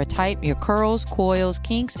every hair type, your curls, coils,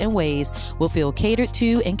 kinks, and waves will feel catered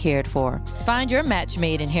to and cared for. Find your match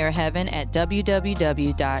made in hair heaven at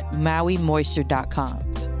www.mauimoisture.com.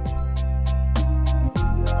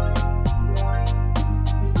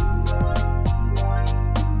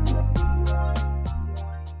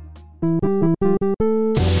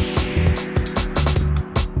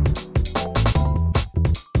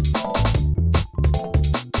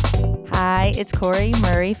 Hi, it's Corey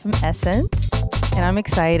Murray from Essence, and I'm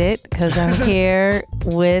excited because I'm here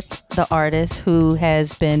with the artist who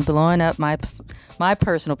has been blowing up my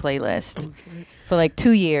personal playlist for like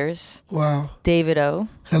 2 years. Wow. Davido.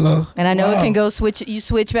 Hello. And I know it can go switch. You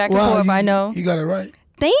switch back and forth. I know. You got it right.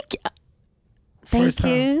 Thank you. First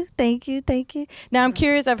Thank you. Now I'm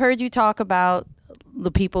curious. I've heard you talk about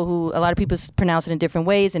the people who, a lot of people pronounce it in different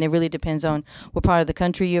ways, and it really depends on what part of the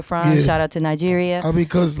country you're from. Yeah. Shout out to Nigeria. I mean,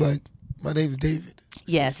 because like my name's David. So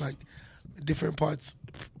Yes. It's like different parts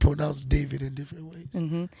pronounce David in different ways.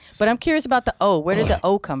 Mm-hmm. But I'm curious about the O. Where did the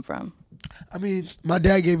O come from? I mean, my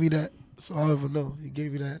dad gave me that, so I don't even know. He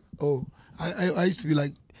gave me that. Oh, I used to be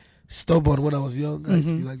like stubborn when I was young. I used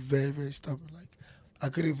to be like very, very stubborn. Like I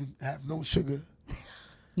couldn't even have no sugar.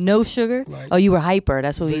 No sugar? Like, oh, you were hyper.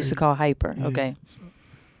 That's what we used to very, call hyper. yeah. Okay. So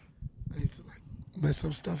I used to like mess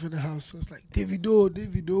up stuff in the house. So it's like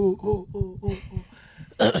Davido,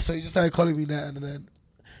 oh. So he just started calling me that, and then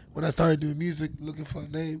when I started doing music, looking for a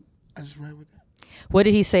name, I just ran with that. What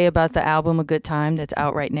did he say about the album A Good Time that's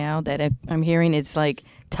out right now that I'm hearing it's like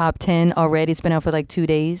top 10 already? It's been out for like 2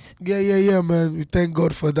 days. Yeah, man. We thank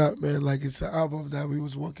God for that, man. Like it's an album that we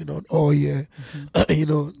was working on all year. You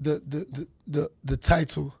know, the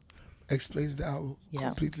title explains the album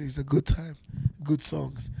completely. It's a good time, good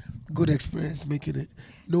songs, good experience making it.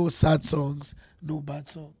 No sad songs, no bad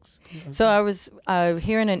songs. You know so I was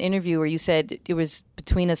hearing an interview where you said it was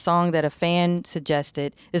between a song that a fan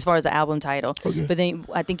suggested as far as the album title. Okay. But then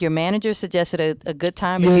I think your manager suggested a good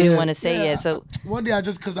time, but you didn't want to say it. So one day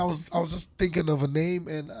because I was just thinking of a name,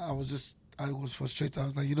 and I was frustrated. I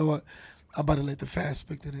was like, you know what? I'm about to let the fans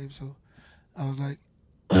pick the name. So I was like,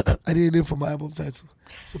 I need a name for my album title.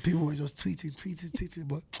 So people were just tweeting,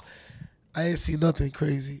 but I ain't see nothing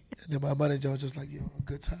crazy. And then my manager was just like, a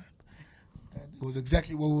good time. And it was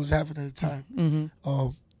exactly what was happening at the time.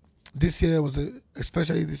 This year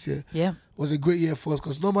especially this year, was a great year for us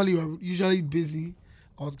because normally we're usually busy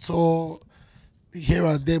on tour here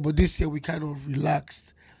and there, but this year we kind of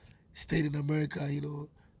relaxed, stayed in America,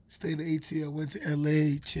 stayed in ATL, went to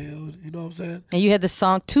LA, chilled, you know what I'm saying? And you had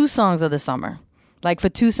the 2 songs of the summer, like for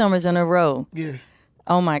 2 summers in a row. Yeah.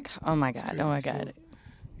 Oh my God. So,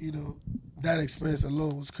 that experience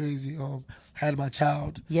alone was crazy. Had my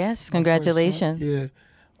child. Yes, congratulations. Yeah.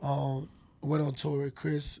 Went on tour with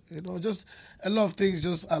Chris. Just a lot of things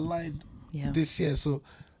just aligned this year. So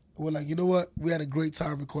we're like, you know what? We had a great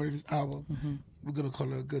time recording this album. We're going to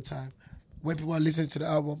call it a good time. When people are listening to the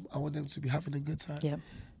album, I want them to be having a good time. Yeah.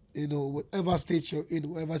 Whatever state you're in,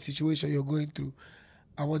 whatever situation you're going through,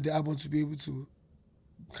 I want the album to be able to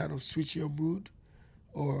kind of switch your mood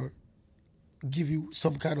or give you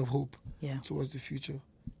some kind of hope towards the future.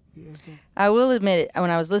 You understand? I will admit it, when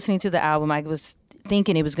I was listening to the album, I was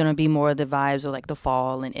thinking it was going to be more of the vibes of like the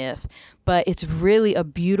fall and but it's really a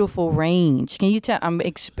beautiful range. Can you tell?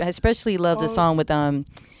 I especially love the song with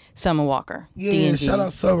Summer Walker. Yeah, D&G. Shout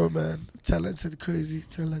out Summer, man. Talented, crazy,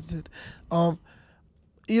 talented. Funny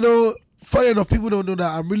enough, people don't know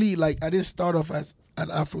that I'm really I didn't start off as an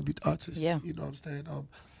Afrobeat artist. Yeah. You know what I'm saying?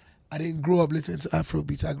 I didn't grow up listening to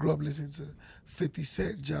Afrobeats. I grew up listening to 50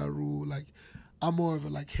 Cent, Ja Rule. I'm more of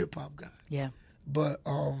a hip hop guy. Yeah. But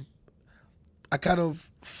I kind of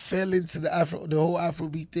fell into the whole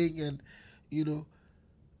Afrobeat thing, and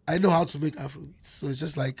I know how to make Afrobeats. So it's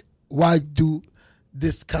just why do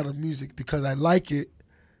this kind of music? Because I like it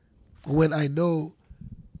when I know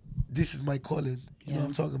this is my calling. You know what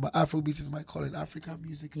I'm talking about? Afrobeats is my calling. African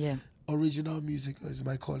music, original music is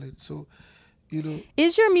my calling. So,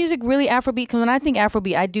 Is your music really Afrobeat? Because when I think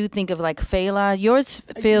Afrobeat, I do think of Fela. Yours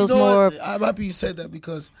feels more. I'm happy you said that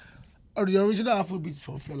because the original Afrobeat is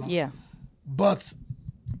from Fela. Yeah. But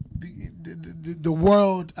the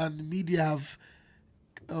world and the media have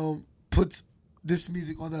put this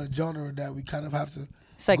music on a genre that we kind of have to.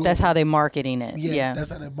 It's that's how they're marketing it. Yeah,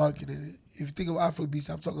 that's how they're marketing it. If you think of Afrobeats,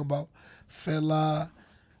 I'm talking about Fela.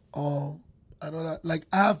 I know that.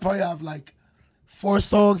 I probably have 4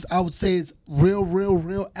 songs. I would say it's real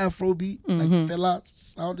Afrobeat, Fela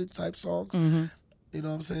sounding type songs. You know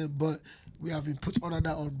what I'm saying? But we have been put under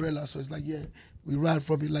that umbrella, so it's we ran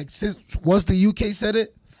from it. Since once the UK said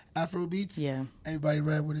it, Afrobeats, everybody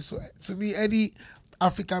ran with it. So to me, any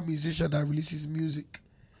African musician that releases music,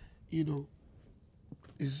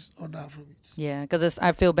 is on Afrobeats. Yeah, because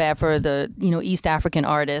I feel bad for the East African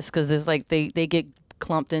artists because it's they get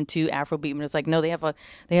clumped into Afrobeat, but it's no, they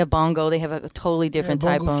have bongo, they have a totally different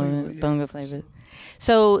type of bongo flavor.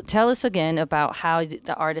 So tell us again about how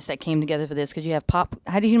the artists that came together for this, because you have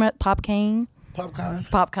how did you know Popcaan?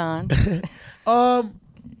 Popcaan.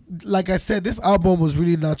 Like I said, this album was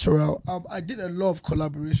really natural. I did a lot of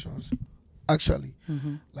collaborations, actually.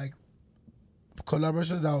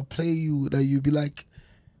 Collaborations that will play you, that you'd be like,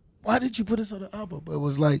 why did you put this on the album? But it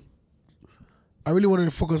was I really wanted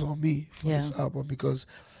to focus on me for Yeah. this album because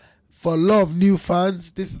for a lot of new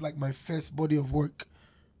fans, this is like my first body of work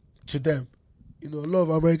to them. You know, a lot of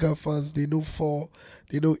American fans, they know Fall,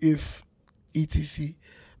 they know If, etc.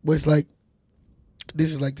 But it's like,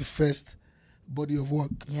 this is like the first body of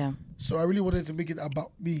work. Yeah. So I really wanted to make it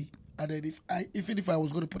about me. And then even if I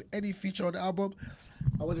was going to put any feature on the album,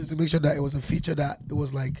 I wanted to make sure that it was a feature that it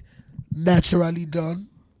was like naturally done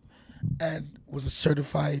and was a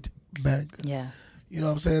certified banger. Yeah. You know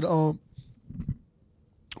what I'm saying?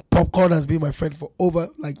 Popcorn has been my friend for over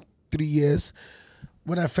like 3 years.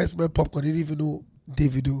 When I first met Popcorn, I didn't even know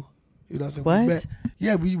Davido. You know what I'm saying?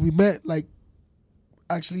 What? We met like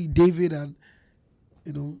actually David and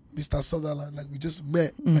Mr. Sutherland. Like we just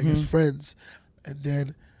met like as friends. And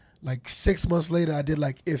then like 6 months later I did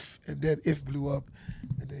like If, and then If blew up.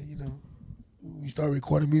 And then, we started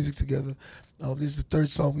recording music together. This is the third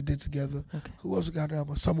song we did together. Okay. Who else we got now?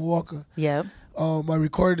 Summer Walker. Yep. I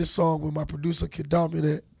recorded this song with my producer Kid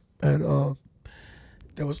Dominant, and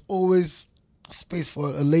there was always space for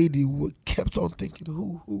a lady who kept on thinking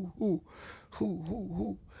who,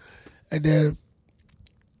 and then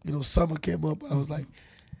Summer came up. I was like,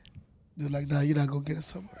 they're like, nah, you're not gonna get a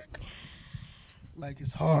Summer record. Like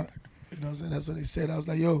it's hard. You know what I'm saying? That's what they said. I was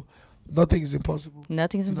like, yo, nothing is impossible.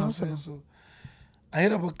 Nothing's You know what I'm impossible. saying? So I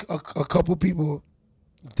hit up a couple people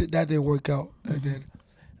that didn't work out, and then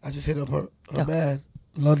I just hit up her man,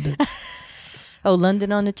 London. Oh,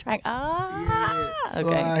 London on the track. Yeah. So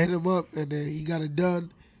Okay. I hit him up, and then he got it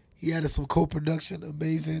done. He added some co-production,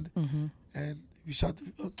 amazing, and we shot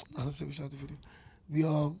the. I said we shot the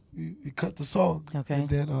video. We cut the song, Okay. and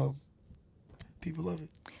then people love it.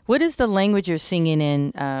 What is the language you're singing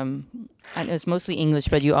in? I know it's mostly English,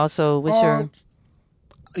 but you also what's your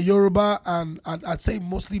Yoruba and I'd say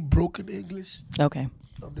mostly broken English. okay?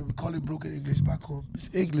 We call it broken English back home. It's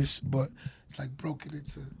English, but it's like broken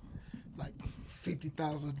into like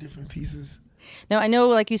 50,000 different pieces. Now I know,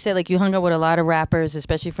 like you said, like you hung out with a lot of rappers,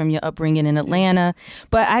 especially from your upbringing in Atlanta.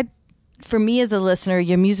 But for me as a listener,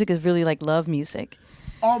 your music is really like love music.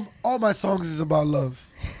 All my songs is about love,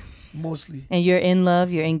 mostly. And you're in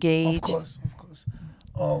love, you're engaged. Of course.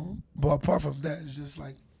 But apart from that, it's just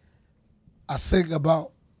like I sing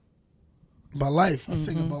about my life. I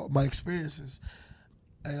sing about my experiences.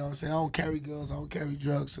 And, you know what I'm saying? I don't carry guns. I don't carry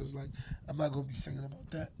drugs. So it's like I'm not gonna be singing about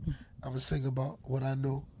that. I'm gonna sing about what I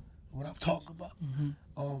know, what I'm talking about.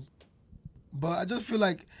 But I just feel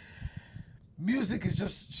like music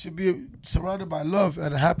should be surrounded by love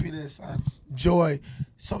and happiness and joy.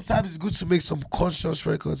 Sometimes it's good to make some conscious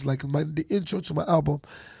records. Like the intro to my album,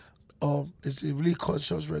 it's a really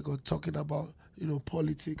conscious record talking about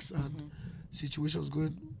politics and situations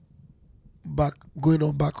going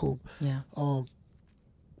on back home. Yeah.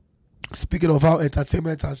 Speaking of how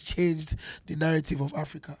entertainment has changed the narrative of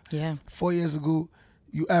Africa. Yeah. 4 years ago,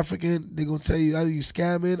 you African, they're going to tell you either you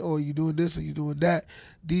scamming or you doing this or you doing that.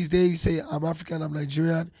 These days, you say, I'm African, I'm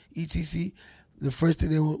Nigerian, etc. The first thing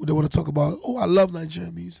they want to talk about, I love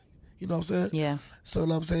Nigerian music. You know what I'm saying? Yeah. So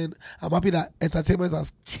I'm saying, I'm happy that entertainment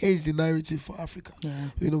has changed the narrative for Africa. Yeah.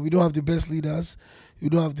 We don't have the best leaders. We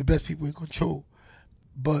don't have the best people in control.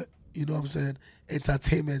 But, you know what I'm saying,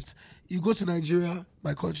 entertainment. You go to Nigeria,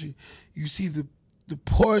 my country, you see the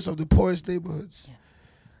poorest of the poorest neighborhoods. Yeah.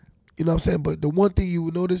 You know what I'm saying? But the one thing you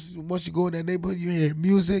will notice, once you go in that neighborhood, you hear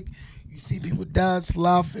music, you see people dance,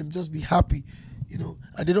 laugh, and just be happy.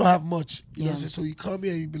 And they don't have much. You know what I'm saying? So you come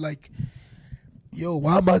here and you be like, yo,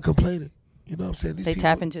 why am I complaining? You know what I'm saying? They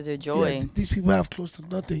tap into their joy. Yeah, these people have close to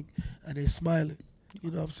nothing, and they're smiling.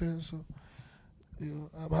 You know what I'm saying? So,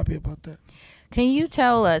 I'm happy about that. Can you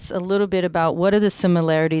tell us a little bit about what are the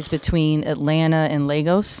similarities between Atlanta and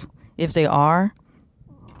Lagos, if they are?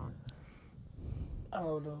 I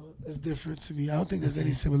don't know. It's different to me. I don't think there's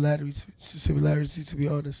any similarity, to be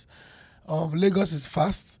honest. Lagos is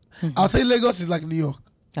fast. I'll say Lagos is like New York.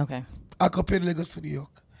 Okay. I compare Lagos to New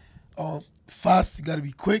York. Fast, you gotta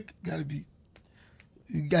be quick, you gotta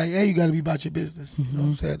be about your business. You know what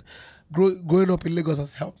I'm saying? Growing up in Lagos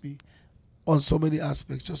has helped me on so many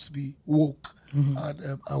aspects, just to be woke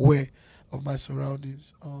and aware of my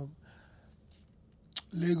surroundings.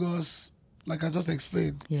 Lagos, like I just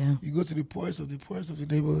explained, you go to the poorest of the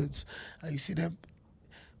neighborhoods and you see them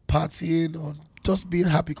partying or just being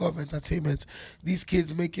happy because of entertainment. These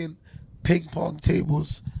kids making ping pong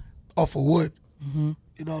tables off of wood.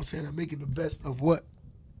 You know what I'm saying? And making the best of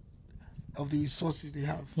the resources they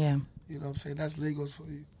have. Yeah. You know what I'm saying? That's Lagos for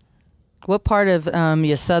you. What part of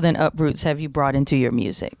your southern uproots have you brought into your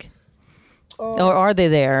music? Or are they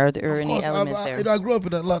there? Are there any elements there? I grew up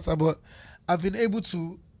in Atlanta, but I've been able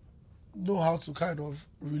to know how to kind of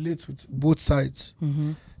relate with both sides.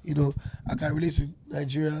 You know, I can relate with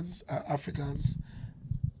Nigerians, Africans,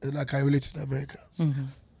 and I can relate with Americans.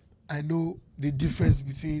 I know the difference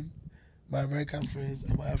between my American friends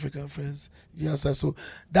and my African friends. You understand? So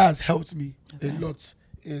that has helped me a lot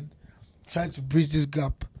in trying to bridge this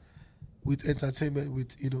gap with entertainment,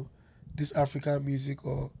 with, you know, this African music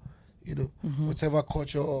or, you know, whatever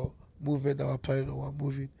culture or movement that we're playing or we're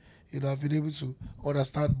moving. You know, I've been able to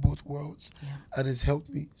understand both worlds, and it's helped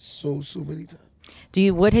me so many times.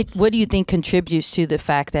 What do you think contributes to the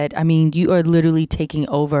fact that, I mean, you are literally taking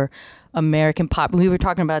over American pop? We were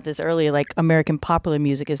talking about this earlier, like American popular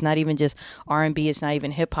music is not even just R&B, it's not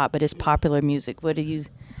even hip hop, but it's popular music. What do you?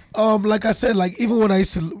 Like I said, like even when I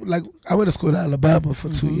used to, like I went to school in Alabama for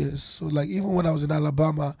 2 years. So like even when I was in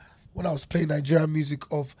Alabama, when I was playing Nigerian music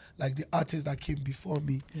of like the artists that came before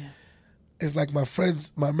me, it's like my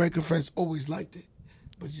friends, my American friends always liked it,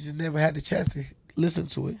 but you just never had the chance to listen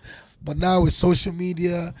to it. But now with social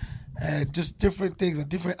media and just different things and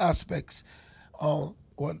different aspects,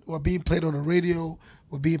 we're being played on the radio,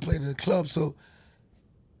 we're being played in the club. So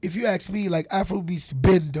if you ask me, like Afrobeats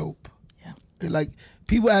been dope. And like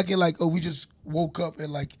people acting like, oh, we just woke up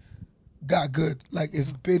and like got good. Like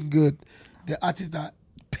it's been good. The artists that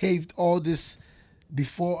paved all this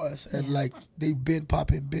before us and like they've been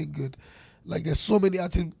popping, been good. Like there's so many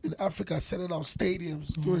artists in Africa selling out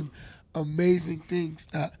stadiums, doing amazing things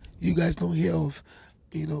that you guys don't hear of.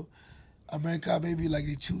 You know, America, maybe like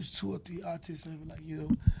they choose 2 or 3 artists and like, you know,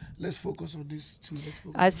 let's focus on this too.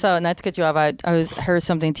 I saw, not to cut you off, I heard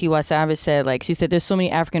something Tiwa Savage said. Like she said, there's so many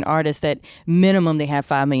African artists that minimum they have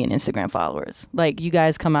 5 million Instagram followers. Like you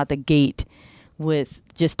guys come out the gate with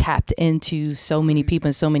just tapped into so many people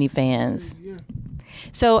and so many fans.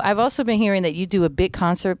 So I've also been hearing that you do a big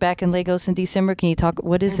concert back in Lagos in December. Can you talk?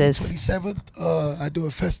 What is this? 27th, I do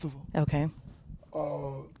a festival. Okay.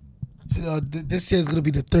 This year is gonna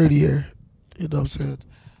be the 3rd year. You know what I'm saying?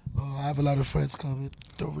 I have a lot of friends coming.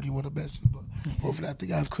 Don't really want to mess with, but hopefully I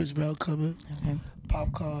think I have Chris Brown coming. Okay.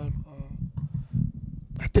 Popcorn.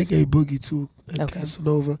 I think A Boogie too. And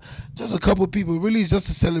Casanova. Just a couple people. Really, it's just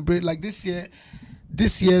to celebrate. Like this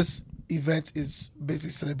year's event is basically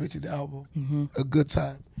celebrating the album. A good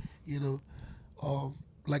time. You know.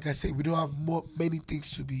 Like I said, we don't have many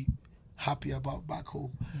things to be happy about back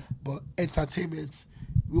home. But entertainment,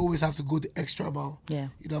 we always have to go the extra mile. You know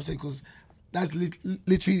what I'm saying? Because that's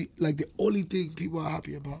literally like the only thing people are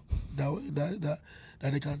happy about that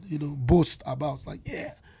they can, you know, boast about. Like, yeah,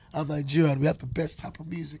 I'm Nigerian. We have the best type of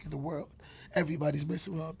music in the world. Everybody's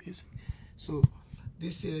messing with our music. So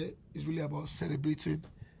this year is really about celebrating,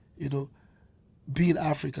 you know, being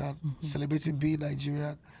African, celebrating being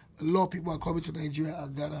Nigerian. A lot of people are coming to Nigeria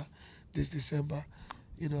and Ghana this December.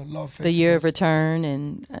 You know, a lot of festivals. The year of return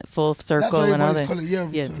and full circle and all that. That's what everybody's calling year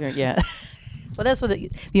of return. Yeah. Well, that's what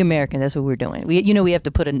the American. That's what we're doing. We have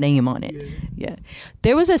to put a name on it. Yeah.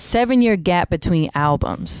 There was a 7-year gap between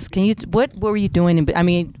albums. What were you doing?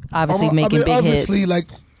 Obviously making big hits. Obviously, like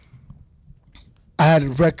I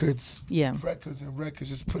had records. Yeah. Records,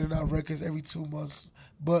 just putting out records every 2 months.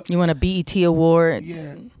 But you want a BET award?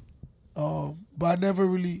 Yeah. But I never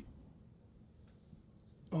really.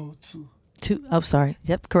 Two. Oh, sorry.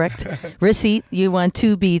 Yep, correct. Receipt. You won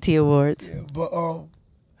 2 BET awards. Yeah, but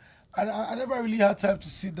I never really had time to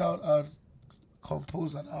sit down and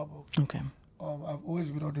compose an album. Okay. I've always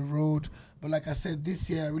been on the road, but like I said, this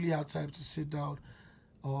year I really had time to sit down,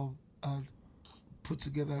 and put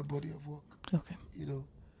together a body of work. Okay. You know,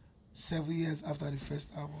 7 years after the first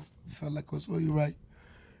album, I felt like it was only right.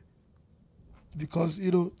 Because,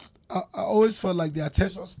 you know, I always felt like the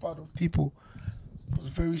attention span of people was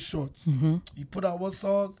very short. You put out one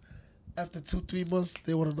song, after 2-3 months,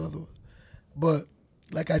 they want another one. But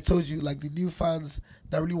like I told you, like the new fans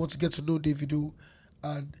that really want to get to know Davido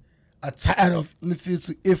and are tired of listening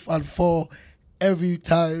to If and For every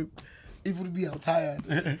time. Even me, I'm tired.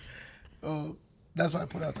 That's why I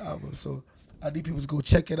put out the album. So I need people to go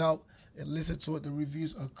check it out and listen to it. The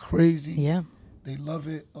reviews are crazy. Yeah. They love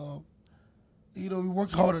it. You know, we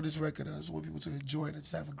work hard on this record, and I just want people to enjoy it and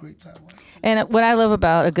just have a great time. And what I love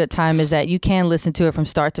about a good time is that you can listen to it from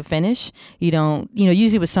start to finish. You don't,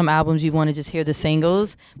 usually with some albums you want to just hear the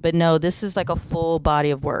singles, but no, this is like a full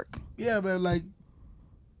body of work. Yeah, man, like,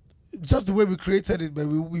 just the way we created it,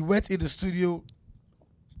 man, we went in the studio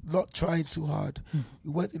not trying too hard.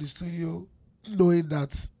 We went in the studio knowing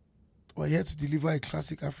that we're here to deliver a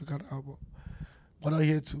classic African album. We're not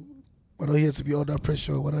here to be under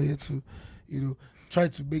pressure. We're not here to, try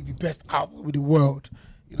to make the best album in the world.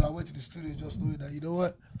 I went to the studio just knowing that, you know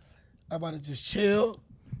what, I'm about to just chill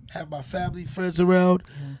have my family, friends around,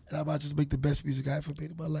 and I'm about to just make the best music I ever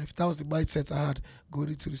made in my life. That was the mindset I had going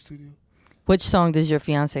into the studio. Which song does your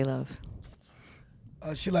fiance love?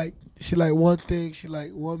 She like One Thing. She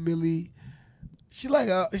like 1 Milli. She like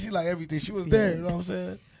everything. She was there. You know what I'm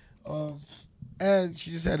saying? And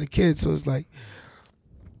she just had a kid, so it's like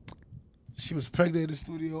she was pregnant in the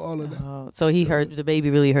studio. All of that. Oh, so he heard the baby.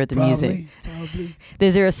 Really heard the music. Probably.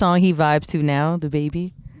 Is there a song he vibes to now? The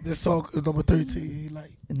baby. This song number 13. He like.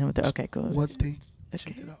 Okay, cool. One Thing. Okay.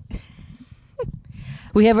 Check it out.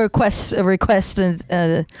 We have a request,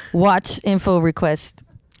 and watch info request.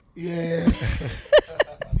 Yeah.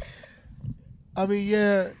 I mean,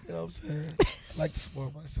 yeah, you know what I'm saying? I like to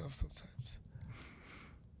spoil myself sometimes.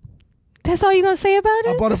 That's all you're going to say about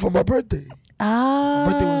it? I bought it for my birthday. Ah.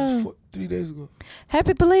 My birthday was 3 days ago.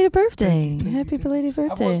 Happy belated birthday. Thank you. Happy belated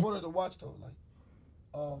birthday. I always wanted to watch, though. Like,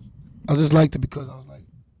 I just liked it because I was like,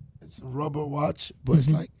 it's a rubber watch, but it's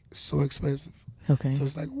like so expensive. Okay. So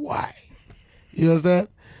it's like, why? You know that?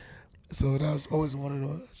 So that was always one of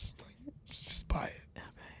those, like, just buy it.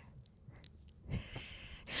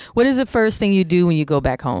 What is the first thing you do when you go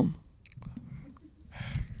back home?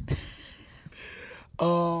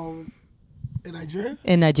 In Nigeria?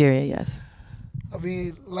 In Nigeria, yes. I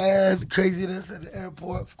mean, land, craziness at the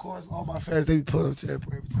airport. Of course, all my fans, they be pulling up to the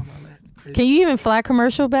airport every time I land. Crazy. Can you even fly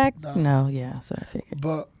commercial back? No. No, yeah, so I figured.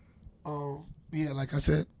 But, yeah, like I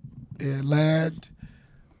said, land,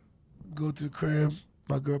 go to the crib.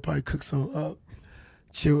 My girl probably cooks something up,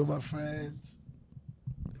 chill with my friends.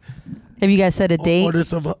 Have you guys set a date? Order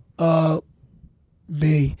some,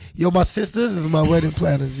 May. Yo, my sisters is my wedding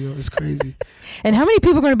planners, yo. It's crazy. And how many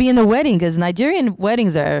people are going to be in the wedding? Because Nigerian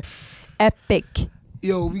weddings are epic.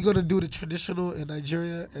 Yo, we going to do the traditional in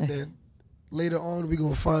Nigeria, and then later on, we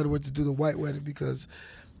going to find where to do the white wedding, because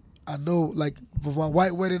I know, like, for my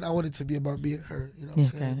white wedding, I want it to be about me and her. You know what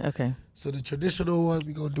I'm saying? Okay. So the traditional one,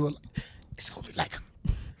 we going to do it. It's going to be like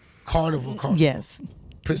carnival. Yes.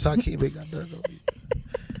 Prince Hakeem ain't got nothing on me.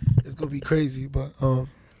 It's going to be crazy, but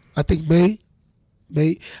I think May.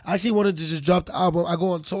 I actually wanted to just drop the album. I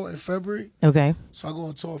go on tour in February. Okay. So I go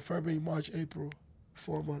on tour February, March, April,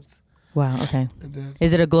 4 months. Wow, okay. And then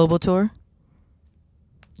Is it a global tour?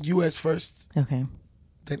 U.S. first, Okay.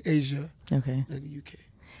 then Asia, Okay. then UK.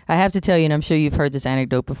 I have to tell you, and I'm sure you've heard this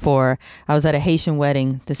anecdote before, I was at a Haitian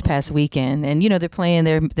wedding this past weekend, and, you know, they're playing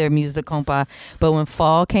their music de compas, but when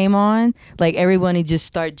fall came on, like, everyone just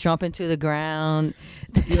started jumping to the ground.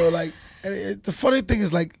 Yo, like, and the funny thing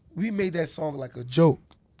is, like, we made that song like a joke.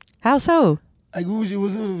 How so? Like, it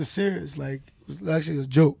wasn't even serious. Like, it was actually a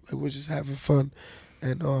joke. Like, we were just having fun,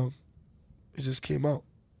 and it just came out,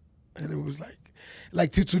 and it was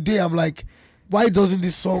like to today, I'm like, why doesn't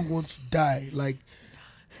this song want to die? Like,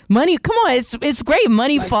 Money, come on, it's great.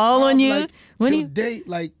 Money like, fall on you. Like, Money. today,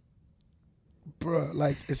 like, bruh,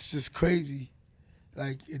 like, it's just crazy.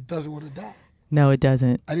 Like, it doesn't want to die. No, it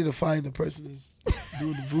doesn't. I need to find the person that's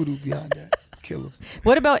doing the voodoo behind that. Kill him.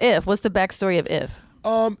 What about If? What's the backstory of If?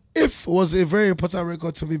 If was a very important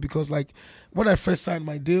record to me, because, like, when I first signed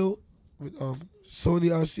my deal with Sony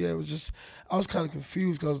RCA, it was just, I was kind of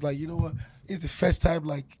confused, because I was like, you know what? It's the first time,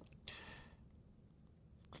 like,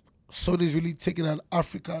 Sony's really taking an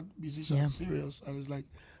African musician serious, and it's like,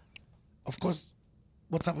 of course,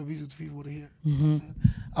 what type of music do people want to hear? You know what I'm saying?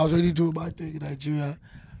 I was already doing my thing in Nigeria,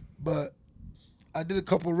 but I did a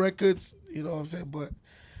couple records, you know what I'm saying? But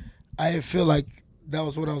I didn't feel like that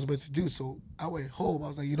was what I was meant to do. So I went home. I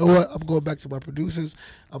was like, you know what? I'm going back to my producers.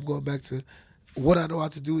 I'm going back to what I know how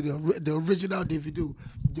to do, the original Davido,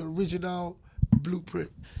 the original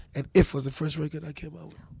blueprint. And If was the first record I came out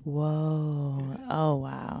with. Whoa. Yeah. Oh,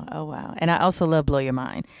 wow. And I also love Blow Your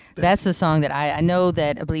Mind. That's the song that I know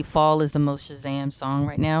that I believe Fall is the most Shazam song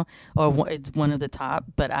right now, or it's one of the top,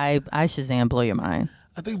 but I Shazam Blow Your Mind.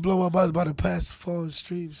 I think Blow My Mind is about to pass Fall and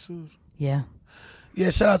stream soon. Yeah. Yeah,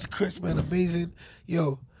 shout out to Chris, man. Amazing.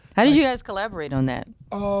 Yo. How did you guys collaborate on that?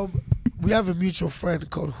 We have a mutual friend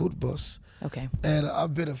called Hood Boss. Okay. And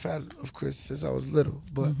I've been a fan of Chris since I was little.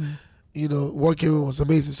 But, you know, working with him was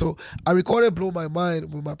amazing. So I recorded Blow My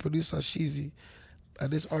Mind with my producer, Sheezy,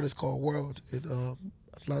 and this artist called World in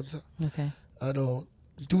Atlanta. Okay. And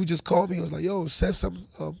dude just called me. He was like, yo, send some...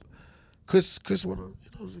 Chris wanna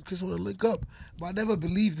link up, but I never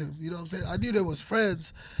believed him. You know what I'm saying? I knew they was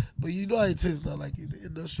friends, but you know how it is now. Like in the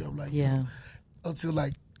industry, I'm like, yeah. You know, until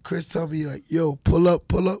like Chris tell me like, yo, pull up.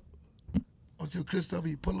 Until Chris tell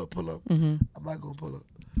me pull up, I'm not gonna pull up.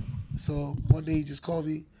 So one day he just called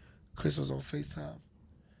me. Chris was on FaceTime,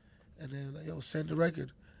 and then like, yo, send the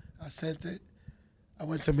record. I sent it. I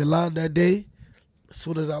went to Milan that day. As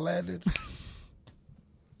soon as I landed,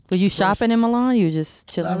 Were you shopping in Milan? You were just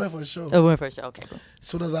chilling? I went for a show. Oh, went for a show. Okay, cool. As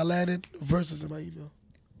soon as I landed, verses in my email.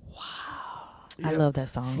 I love that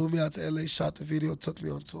song. Flew me out to LA, shot the video, took me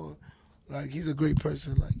on tour. Like, he's a great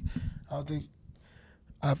person. Like, I don't think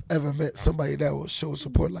I've ever met somebody that will show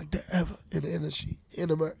support like that ever in the industry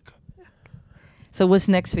in America. So what's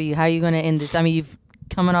next for you? How are you going to end this? I mean, you've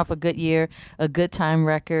coming off a good year, a good time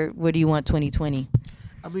record. What do you want 2020?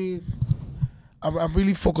 I mean, I'm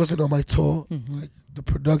really focusing on my tour, like the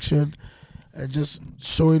production, and just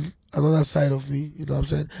showing another side of me. You know what I'm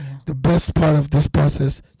saying? Yeah. The best part of this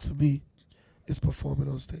process to me is performing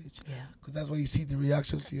on stage. Yeah. Because that's where you see the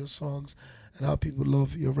reactions to your songs and how people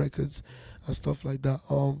love your records and stuff like that.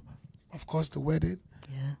 Of course, the wedding.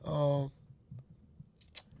 Yeah.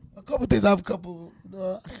 A couple things. I have a couple.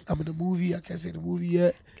 I'm in a movie. I can't say the movie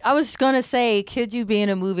yet. I was gonna say, could you be in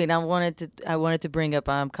a movie? And I wanted to bring up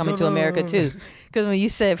Coming to America too, because when you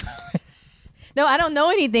said, no, I don't know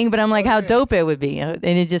anything, but I'm like, how dope it would be, and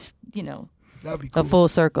it just, That'd be cool. a full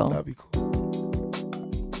circle. That'd be cool.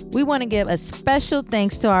 We want to give a special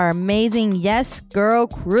thanks to our amazing Yes Girl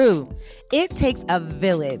crew. It takes a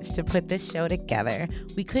village to put this show together.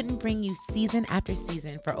 We couldn't bring you season after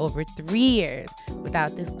season for over 3 years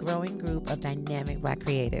without this growing group of dynamic Black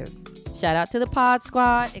creatives. Shout out to the Pod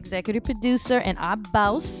Squad, executive producer and our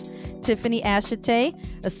boss, Tiffany Ashite,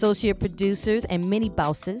 associate producers and mini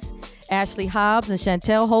bosses, Ashley Hobbs and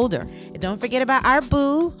Chantel Holder. And don't forget about our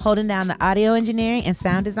boo, holding down the audio engineering and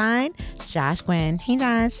sound design, Josh Gwynn. Hey,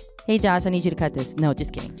 Josh. Hey, Josh, I need you to cut this. No,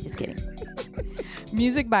 just kidding. Just kidding.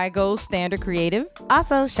 Music by Gold Standard Creative.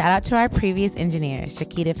 Also, shout out to our previous engineers,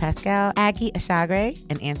 Shakita Pascal, Aggie Ashagre,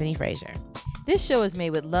 and Anthony Frazier. This show is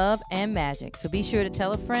made with love and magic, so be sure to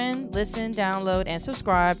tell a friend, listen, download, and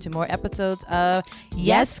subscribe to more episodes of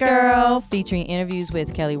Yes, Girl, featuring interviews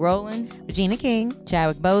with Kelly Rowland, Regina King,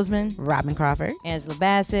 Chadwick Boseman, Robin Crawford, Angela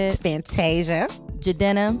Bassett, Fantasia,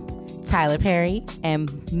 Jadena, Tyler Perry,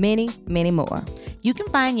 and many, many more. You can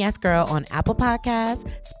find Yes Girl on Apple Podcasts,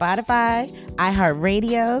 Spotify,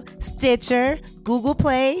 iHeartRadio, Stitcher, Google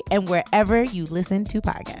Play, and wherever you listen to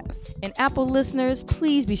podcasts. And Apple listeners,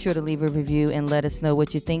 please be sure to leave a review and let us know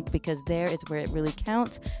what you think, because there is where it really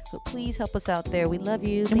counts. So please help us out there. We love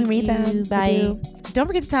you. And we read them. Bye. Don't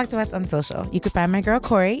forget to talk to us on social. You can find my girl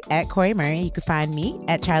Corey at Corey Murray. You can find me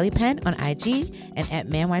at Charlie Penn on IG and at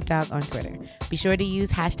ManWifeDog on Twitter. Be sure to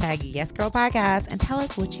use hashtag YesGirlPodcast and tell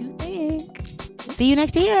us what you think. See you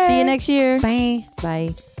next year. See you next year. Bye.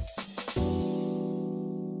 Bye.